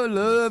get a little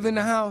love in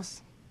the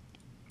house?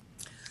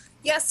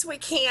 Yes, we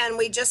can.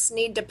 We just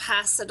need to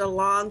pass it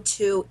along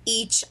to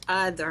each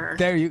other.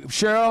 There you,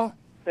 Cheryl.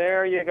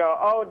 There you go.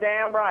 Oh,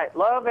 damn right.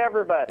 Love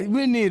everybody.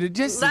 We need it.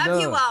 Just Love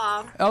love. you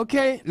all.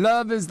 Okay,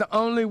 love is the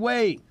only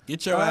way.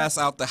 Get your ass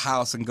out the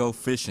house and go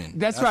fishing.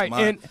 That's right.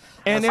 my-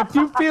 And if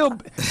you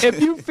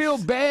feel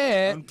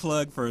bad,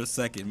 Unplug for a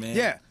second, man.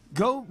 yeah,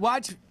 go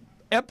watch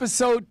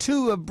episode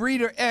 2 of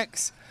Breeder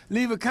X.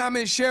 Leave a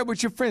comment, share it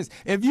with your friends.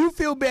 If you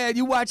feel bad,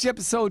 you watch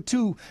episode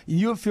 2,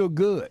 you'll feel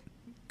good.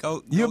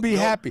 You'll be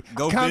happy.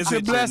 Go Count visit your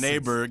your blessings.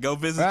 neighbor. Go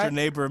visit Right? your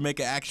neighbor and make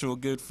an actual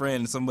good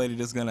friend, somebody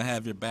that's gonna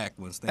have your back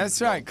once things That's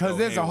go- right, because go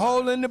there's a haywire.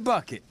 hole in the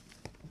bucket.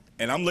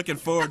 And I'm looking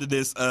forward to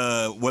this.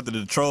 What did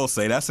the trolls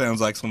say? That sounds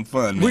like some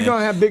fun, man. We're going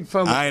to have big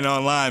fun with I ain't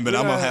online, but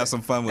I'm gonna have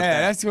some fun with yeah,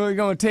 that. that's what we're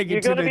going to take You're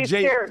it to going to the be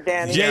Jay, scared,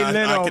 Danny. Jay Yeah,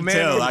 Leno, I can man.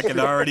 tell. I can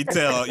already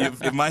tell.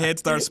 If my head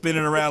starts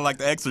spinning around like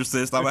The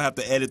Exorcist, I'm gonna have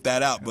to edit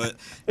that out. But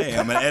hey,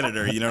 I'm an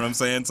editor. You know what I'm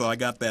saying? So I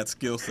got that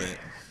skill set.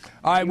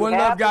 All right, one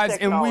have love, the guys,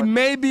 and we technology.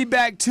 may be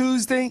back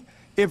Tuesday.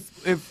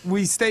 If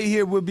we stay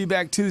here, we'll be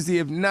back Tuesday.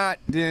 If not,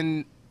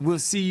 then we'll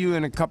see you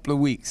in a couple of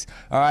weeks.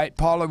 All right,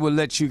 Paula will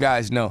let you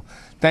guys know.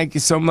 Thank you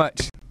so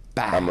much.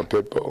 Bye. I'm a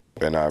Pitbull,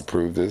 and I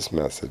approve this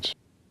message.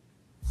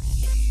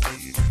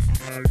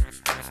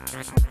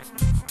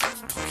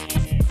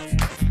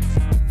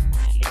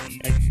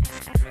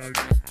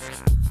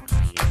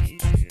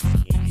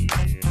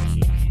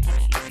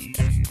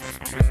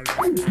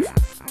 Thank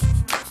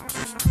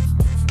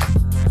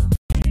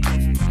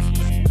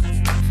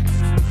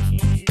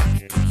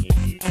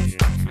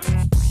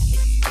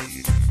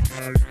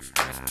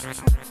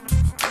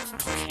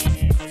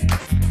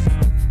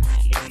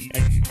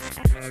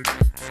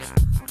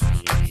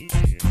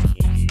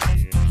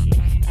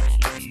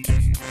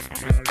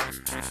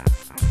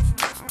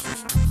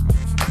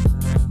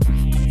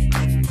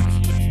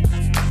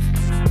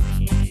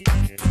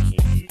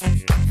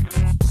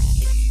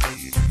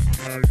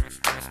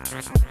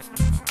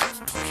you.